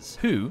scavengers,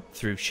 who,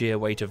 through sheer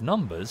weight of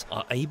numbers,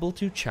 are able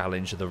to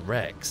challenge the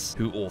Rex,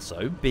 who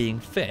also, being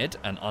fed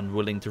and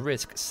unwilling to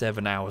risk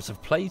 7 hours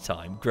of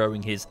playtime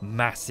growing his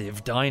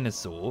massive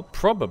dinosaur,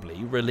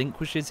 probably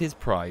relinquishes his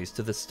prize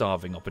to the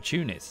starving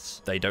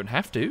opportunists. They don't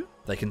have to.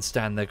 They can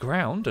stand their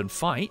ground and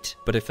fight,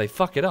 but if they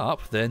fuck it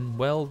up, then,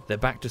 well, they're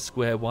back to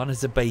square one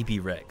as a baby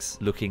Rex,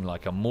 looking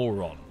like a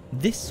moron.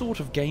 This sort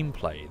of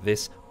gameplay,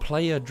 this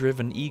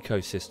player-driven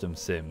ecosystem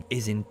sim,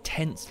 is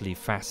intensely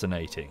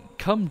fascinating.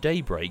 Come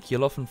daybreak,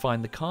 you'll often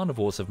find the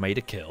carnivores have made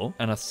a kill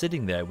and are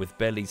sitting there with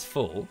bellies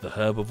full, the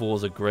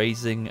herbivores are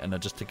grazing and are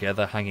just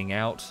together hanging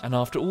out, and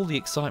after all the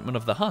excitement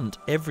of the hunt,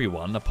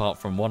 everyone, apart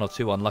from one or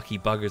two unlucky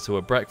buggers who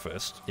are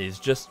breakfast, is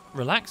just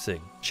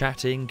relaxing,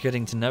 chatting,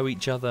 getting to know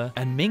each other,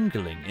 and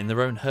mingling in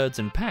their own herds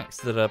and packs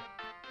that are...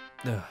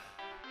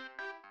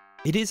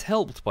 It is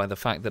helped by the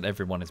fact that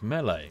everyone is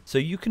melee, so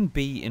you can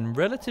be in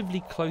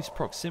relatively close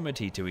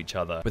proximity to each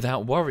other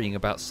without worrying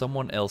about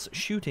someone else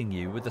shooting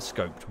you with a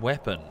scoped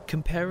weapon.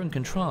 Compare and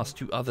contrast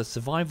to other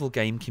survival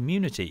game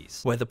communities,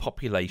 where the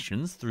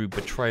populations, through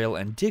betrayal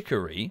and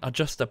dickery, are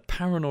just a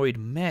paranoid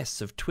mess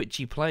of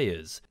twitchy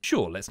players.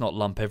 Sure, let's not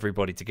lump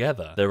everybody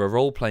together. There are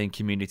role-playing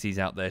communities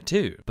out there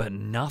too, but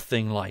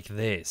nothing like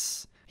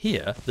this.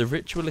 Here, the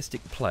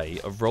ritualistic play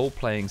of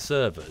role-playing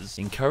servers,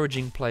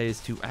 encouraging players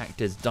to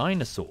act as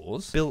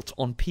dinosaurs, built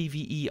on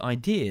PvE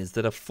ideas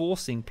that are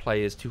forcing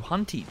players to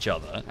hunt each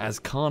other as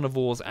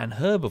carnivores and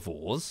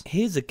herbivores,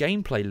 here's a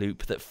gameplay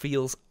loop that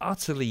feels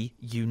utterly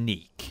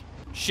unique.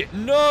 Shit,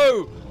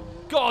 no!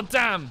 God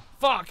damn!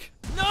 Fuck!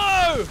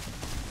 No!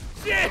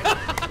 Shit!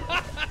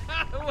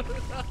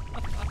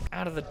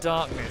 Out of the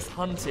darkness,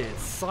 hunted,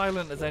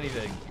 silent as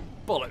anything.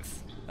 Bollocks.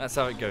 That's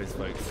how it goes,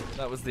 folks.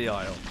 That was the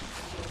Isle.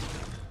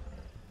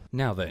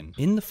 Now then,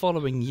 in the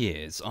following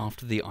years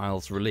after the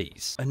Isle's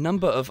release, a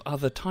number of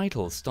other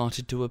titles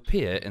started to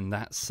appear in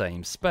that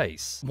same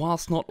space.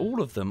 Whilst not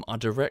all of them are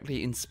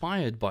directly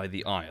inspired by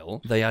the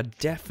Isle, they are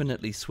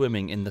definitely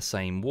swimming in the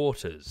same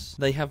waters.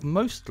 They have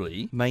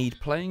mostly made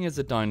playing as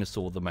a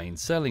dinosaur the main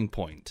selling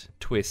point,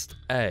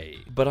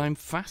 TwistA, but I'm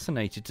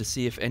fascinated to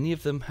see if any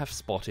of them have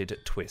spotted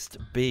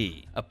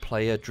TwistB, a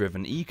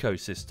player-driven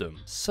ecosystem.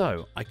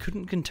 So, I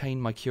couldn't contain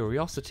my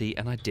curiosity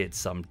and I did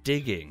some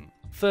digging.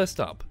 First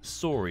up,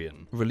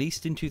 Saurian,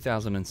 released in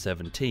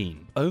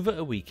 2017. Over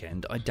a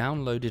weekend, I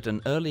downloaded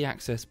an early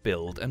access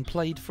build and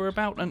played for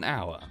about an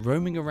hour,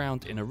 roaming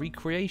around in a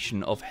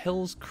recreation of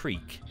Hell's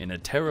Creek in a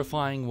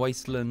terrifying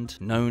wasteland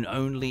known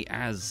only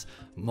as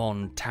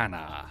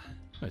Montana.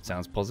 It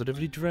sounds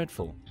positively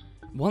dreadful.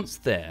 Once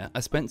there, I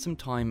spent some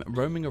time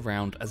roaming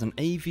around as an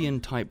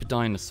avian-type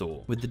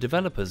dinosaur, with the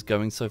developers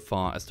going so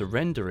far as to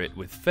render it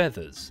with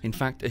feathers. In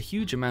fact, a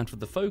huge amount of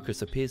the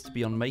focus appears to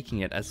be on making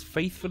it as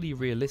faithfully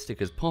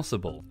realistic as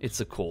possible. It's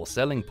a core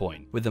selling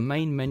point, with a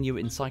main menu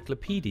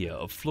encyclopedia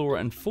of flora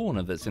and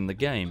fauna that's in the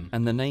game,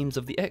 and the names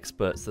of the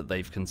experts that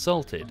they've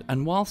consulted.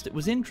 And whilst it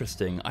was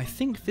interesting, I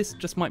think this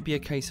just might be a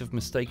case of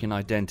mistaken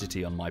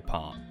identity on my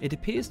part. It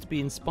appears to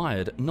be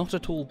inspired not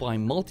at all by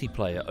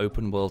multiplayer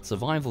open-world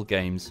survival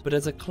games, but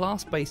as a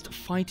class-based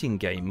fighting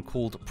game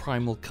called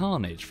Primal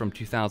Carnage from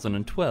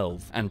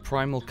 2012 and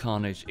Primal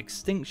Carnage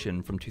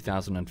Extinction from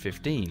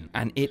 2015,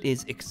 and it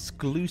is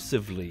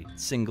exclusively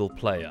single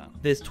player.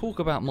 There's talk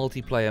about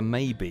multiplayer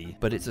maybe,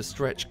 but it's a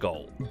stretch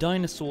goal.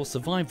 Dinosaur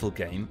survival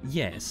game,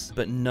 yes,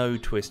 but no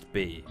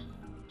TwistB.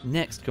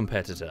 Next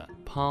competitor,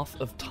 Path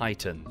of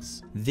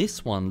Titans.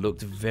 This one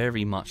looked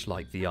very much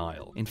like the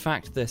Isle. In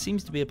fact, there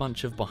seems to be a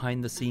bunch of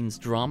behind-the-scenes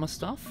drama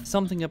stuff.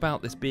 Something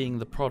about this being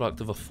the product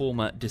of a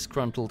former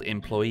disgruntled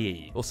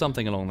employee, or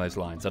something along those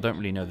lines. I don't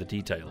really know the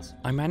details.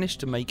 I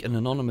managed to make an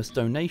anonymous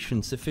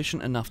donation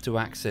sufficient enough to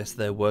access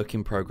their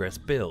work-in-progress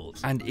build,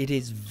 and it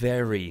is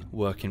very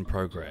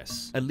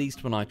work-in-progress, at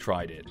least when I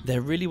tried it.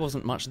 There really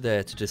wasn't much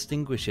there to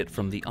distinguish it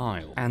from the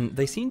Isle, and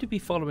they seem to be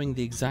following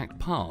the exact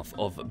path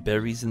of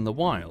berries in the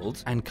wild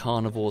and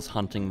carnivores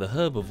hunting the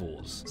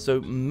herbivores,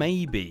 so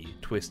maybe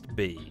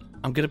TwistB.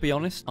 I'm gonna be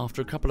honest,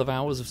 after a couple of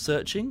hours of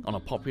searching on a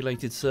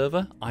populated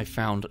server, I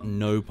found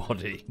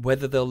nobody.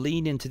 Whether they'll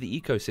lean into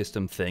the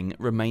ecosystem thing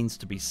remains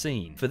to be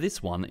seen. For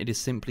this one, it is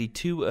simply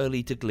too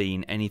early to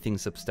glean anything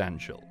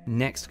substantial.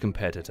 Next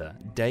competitor,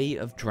 Day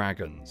of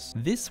Dragons.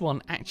 This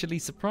one actually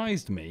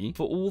surprised me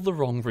for all the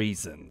wrong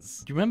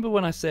reasons. Do you remember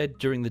when I said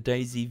during the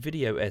DayZ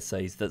video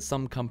essays that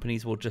some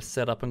companies will just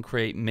set up and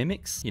create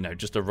mimics? You know,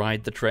 just to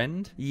ride the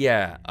trend?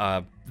 Yeah,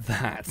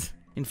 that.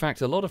 In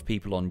fact, a lot of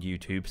people on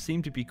YouTube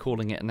seem to be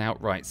calling it an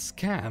outright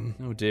scam.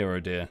 Oh dear, oh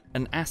dear.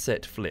 An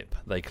asset flip,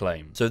 they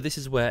claim. So this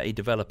is where a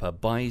developer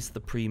buys the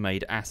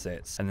pre-made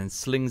assets and then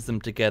slings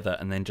them together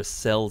and then just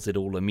sells it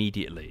all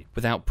immediately,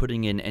 without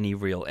putting in any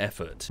real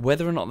effort.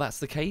 Whether or not that's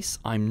the case,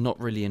 I'm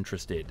not really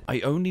interested.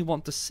 I only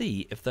want to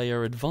see if they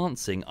are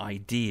advancing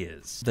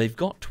ideas. They've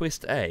got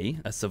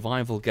TwistA, a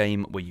survival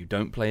game where you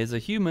don't play as a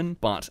human,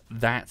 but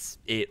that's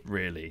it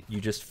really.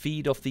 You just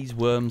feed off these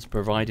worms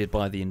provided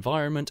by the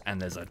environment, and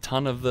there's a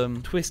ton of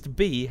them.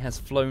 TwistB has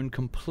flown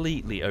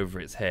completely over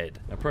its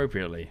head.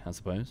 Appropriately, I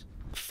suppose.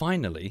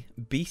 Finally,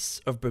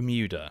 Beasts of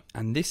Bermuda,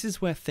 and this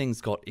is where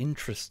things got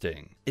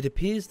interesting. It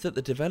appears that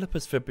the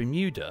developers for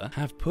Bermuda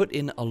have put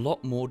in a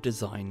lot more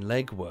design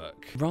legwork.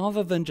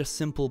 Rather than just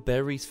simple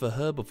berries for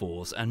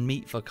herbivores and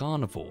meat for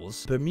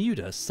carnivores,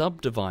 Bermuda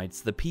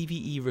subdivides the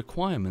PvE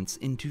requirements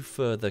into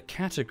further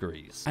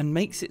categories, and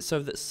makes it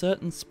so that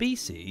certain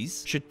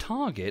species should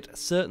target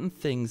certain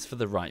things for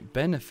the right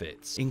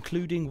benefits,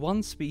 including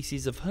one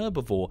species of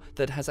herbivore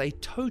that has a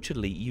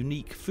totally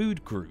unique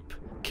food group,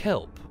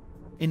 kelp.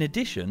 In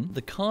addition,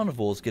 the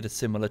carnivores get a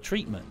similar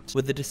treatment,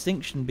 with the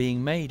distinction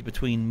being made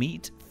between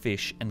meat,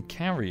 fish and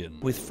carrion,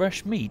 with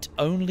fresh meat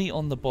only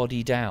on the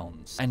body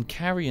downs, and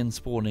carrion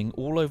spawning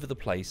all over the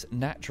place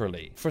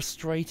naturally.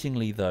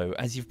 Frustratingly though,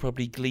 as you've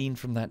probably gleaned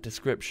from that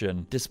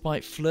description,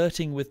 despite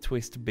flirting with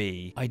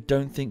TwistieZ, I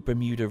don't think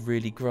Bermuda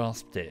really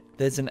grasped it.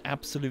 There's an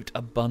absolute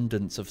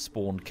abundance of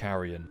spawned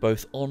carrion,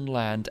 both on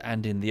land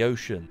and in the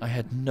ocean. I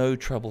had no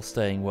trouble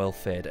staying well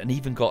fed and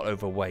even got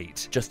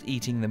overweight, just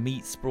eating the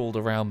meat sprawled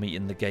around me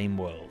in the game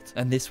world.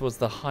 And this was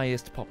the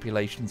highest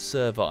population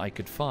server I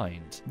could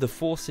find. The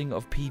forcing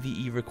of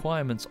PvE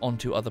requirements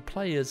onto other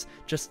players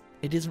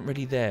it isn't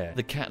really there.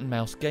 The cat and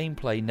mouse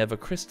gameplay never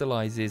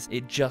crystallizes,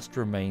 it just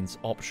remains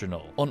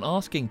optional. On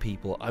asking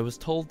people, I was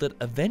told that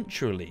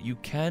eventually you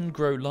can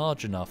grow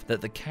large enough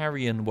that the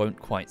carrion won't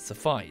quite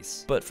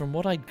suffice. But from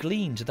what I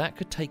gleaned, that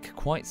could take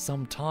quite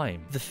some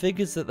time. The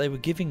figures that they were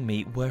giving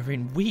me were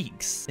in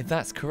weeks. If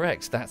that's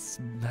correct, that's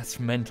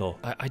mental.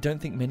 I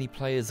don't think many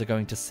players are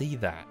going to see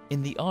that.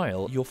 In the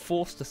Isle, you're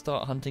forced to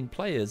start hunting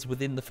players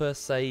within the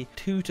first, say,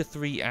 2 to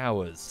 3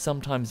 hours,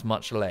 sometimes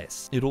much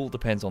less. It all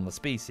depends on the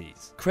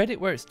species. Credit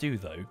where it's due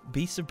though,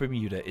 Beasts of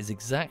Bermuda is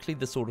exactly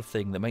the sort of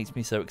thing that makes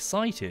me so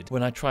excited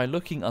when I try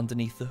looking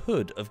underneath the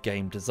hood of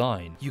game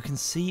design. You can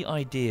see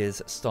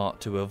ideas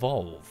start to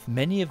evolve.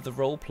 Many of the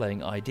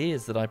role-playing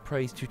ideas that I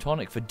praise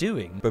Teutonic for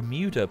doing,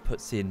 Bermuda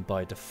puts in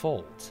by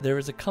default. There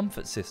is a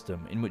comfort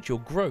system in which your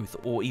growth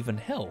or even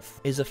health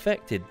is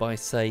affected by,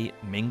 say,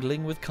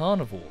 mingling with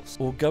carnivores,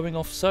 or going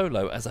off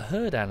solo as a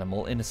herd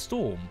animal in a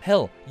storm.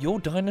 Hell,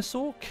 your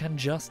dinosaur can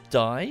just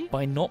die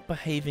by not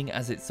behaving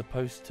as it's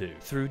supposed to,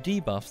 through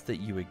debuffs that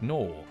you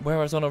ignore.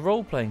 Whereas on a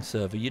role-playing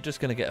server, you're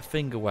just going to get a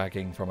finger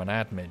wagging from an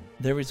admin.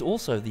 There is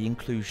also the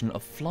inclusion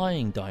of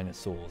flying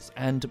dinosaurs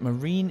and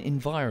marine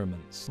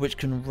environments, which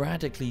can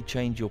radically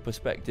change your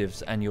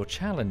perspectives and your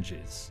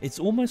challenges. It's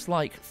almost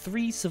like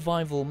 3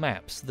 survival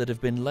maps that have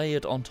been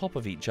layered on top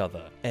of each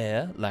other: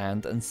 air,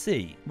 land and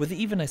sea, with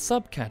even a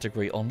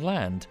subcategory on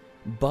land: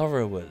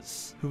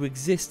 burrowers, who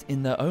exist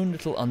in their own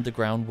little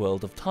underground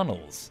world of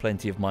tunnels.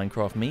 Plenty of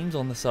Minecraft memes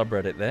on the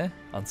subreddit there,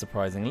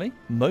 unsurprisingly.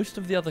 Most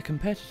of the other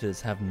competitors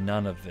have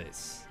none of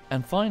this.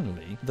 And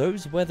finally,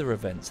 those weather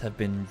events have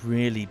been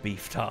really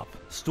beefed up.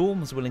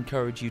 Storms will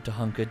encourage you to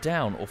hunker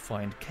down or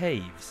find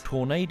caves.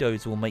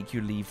 Tornadoes will make you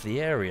leave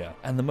the area.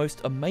 And the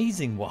most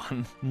amazing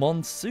one,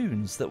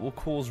 monsoons that will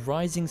cause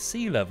rising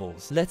sea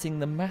levels, letting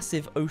the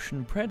massive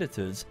ocean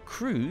predators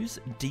cruise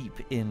deep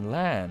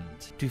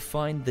inland to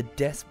find the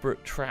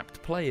desperate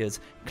trapped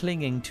players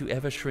clinging to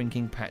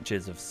ever-shrinking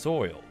patches of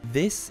soil.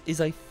 This is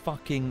a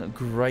fucking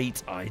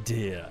great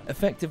idea.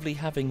 Effectively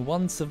having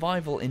one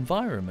survival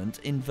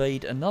environment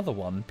invade another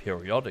one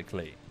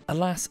periodically.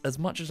 Alas, as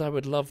much as I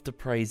would love to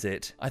praise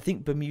it, I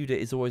think Bermuda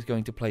is always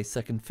going to play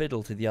second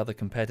fiddle to the other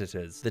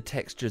competitors. The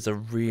textures are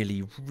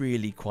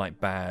really quite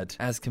bad,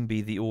 as can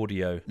be the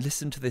audio.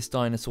 Listen to this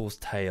dinosaur's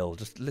tail,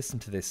 just listen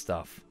to this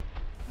stuff.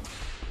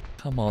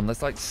 Come on,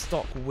 that's like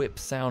stock whip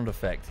sound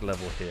effect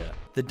level here.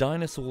 The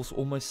dinosaurs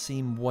almost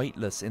seem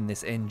weightless in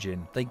this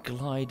engine. They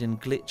glide and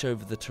glitch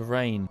over the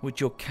terrain, which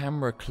your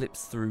camera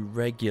clips through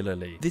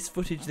regularly. This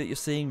footage that you're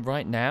seeing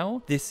right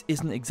now, this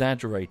isn't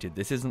exaggerated.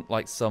 This isn't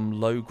like some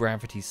low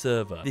gravity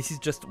server. This is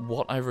just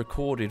what I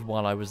recorded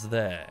while I was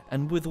there.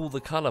 And with all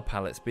the color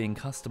palettes being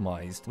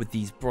customized with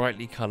these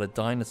brightly colored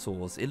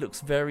dinosaurs, it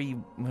looks very,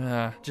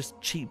 just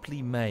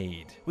cheaply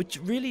made. Which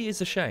really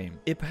is a shame.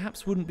 It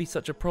perhaps wouldn't be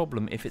such a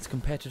problem if its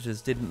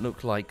competitors didn't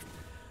look like,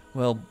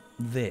 well,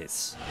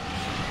 this.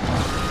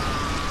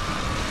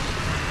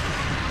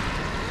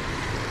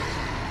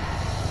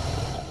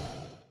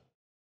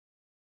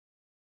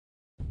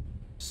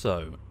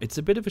 So, it's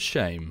a bit of a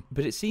shame,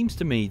 but it seems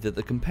to me that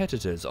the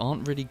competitors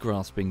aren't really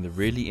grasping the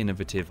really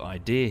innovative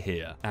idea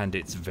here, and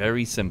it's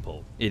very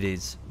simple. It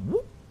is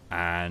whoop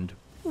and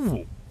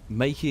whoop,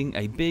 making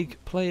a big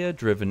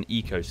player-driven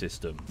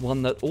ecosystem,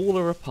 one that all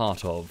are a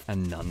part of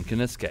and none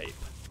can escape.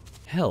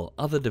 Hell,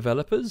 other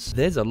developers?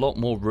 There's a lot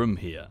more room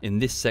here, in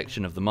this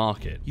section of the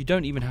market. You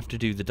don't even have to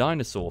do the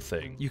dinosaur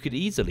thing. You could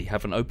easily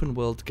have an open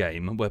world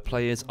game where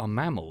players are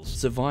mammals,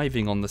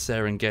 surviving on the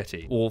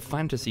Serengeti, or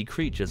fantasy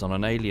creatures on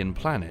an alien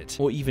planet,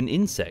 or even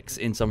insects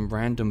in some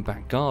random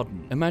back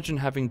garden. Imagine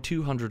having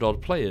 200 odd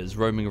players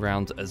roaming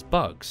around as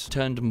bugs,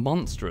 turned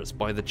monstrous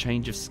by the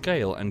change of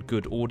scale and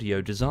good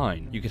audio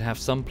design. You could have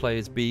some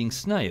players being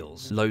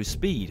snails, low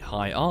speed,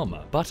 high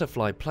armor,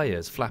 butterfly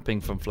players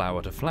flapping from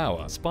flower to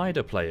flower,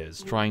 spider players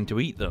trying to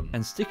eat them,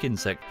 and stick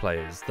insect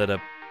players that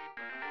are...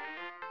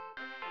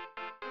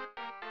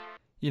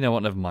 You know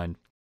what, never mind.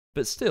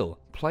 But still,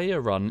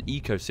 player-run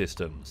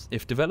ecosystems.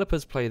 If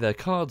developers play their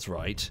cards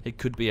right, it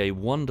could be a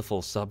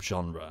wonderful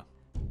subgenre.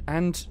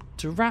 And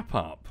to wrap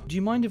up, do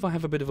you mind if I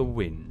have a bit of a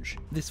whinge?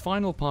 This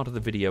final part of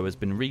the video has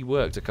been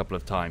reworked a couple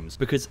of times,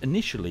 because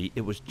initially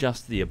it was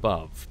just the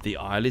above. The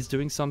Isle is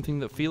doing something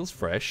that feels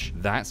fresh,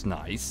 that's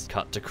nice,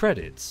 cut to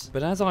credits.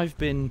 But as I've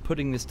been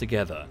putting this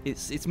together,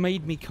 it's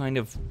made me kind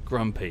of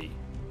grumpy.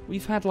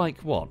 We've had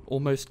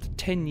almost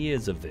 10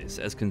 years of this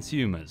as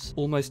consumers.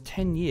 Almost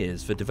 10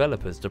 years for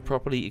developers to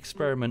properly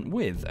experiment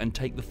with and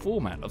take the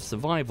format of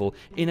survival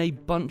in a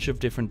bunch of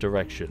different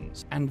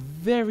directions. And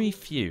very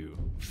few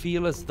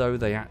feel as though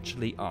they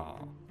actually are.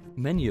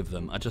 Many of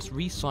them are just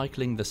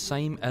recycling the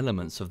same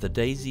elements of the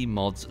DayZ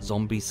mod's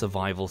zombie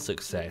survival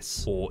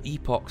success, or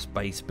Epoch's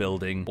base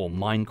building, or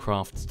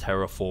Minecraft's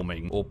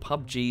terraforming, or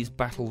PUBG's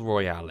battle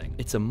royaling.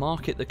 It's a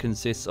market that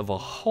consists of a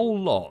whole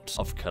lot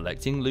of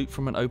collecting loot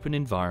from an open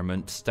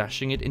environment,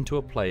 stashing it into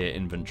a player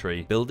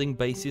inventory, building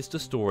bases to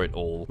store it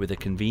all, with a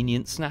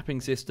convenient snapping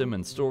system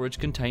and storage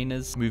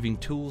containers, moving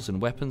tools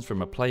and weapons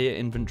from a player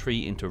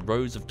inventory into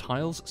rows of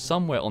tiles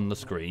somewhere on the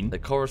screen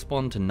that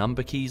correspond to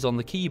number keys on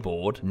the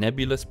keyboard,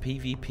 nebulous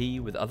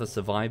PvP with other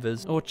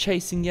survivors, or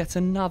chasing yet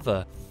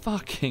another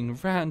fucking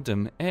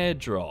random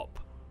airdrop.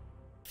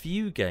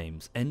 Few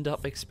games end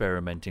up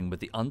experimenting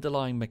with the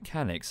underlying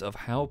mechanics of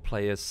how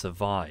players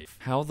survive,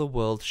 how the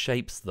world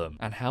shapes them,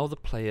 and how the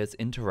players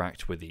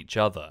interact with each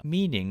other,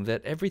 meaning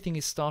that everything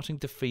is starting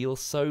to feel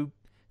so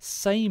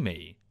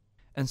samey.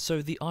 And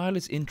so the Isle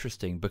is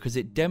interesting because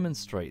it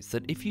demonstrates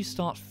that if you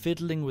start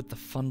fiddling with the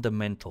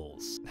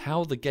fundamentals,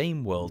 how the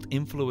game world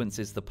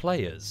influences the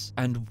players,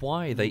 and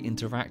why they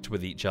interact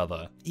with each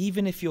other,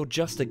 even if you're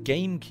just a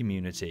game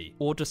community,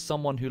 or just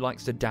someone who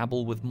likes to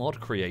dabble with mod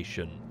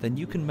creation, then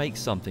you can make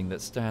something that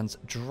stands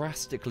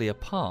drastically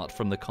apart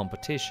from the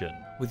competition.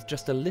 With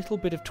just a little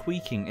bit of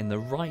tweaking in the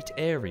right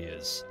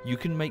areas, you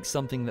can make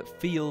something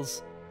that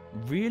feels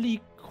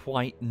really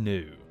quite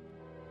new.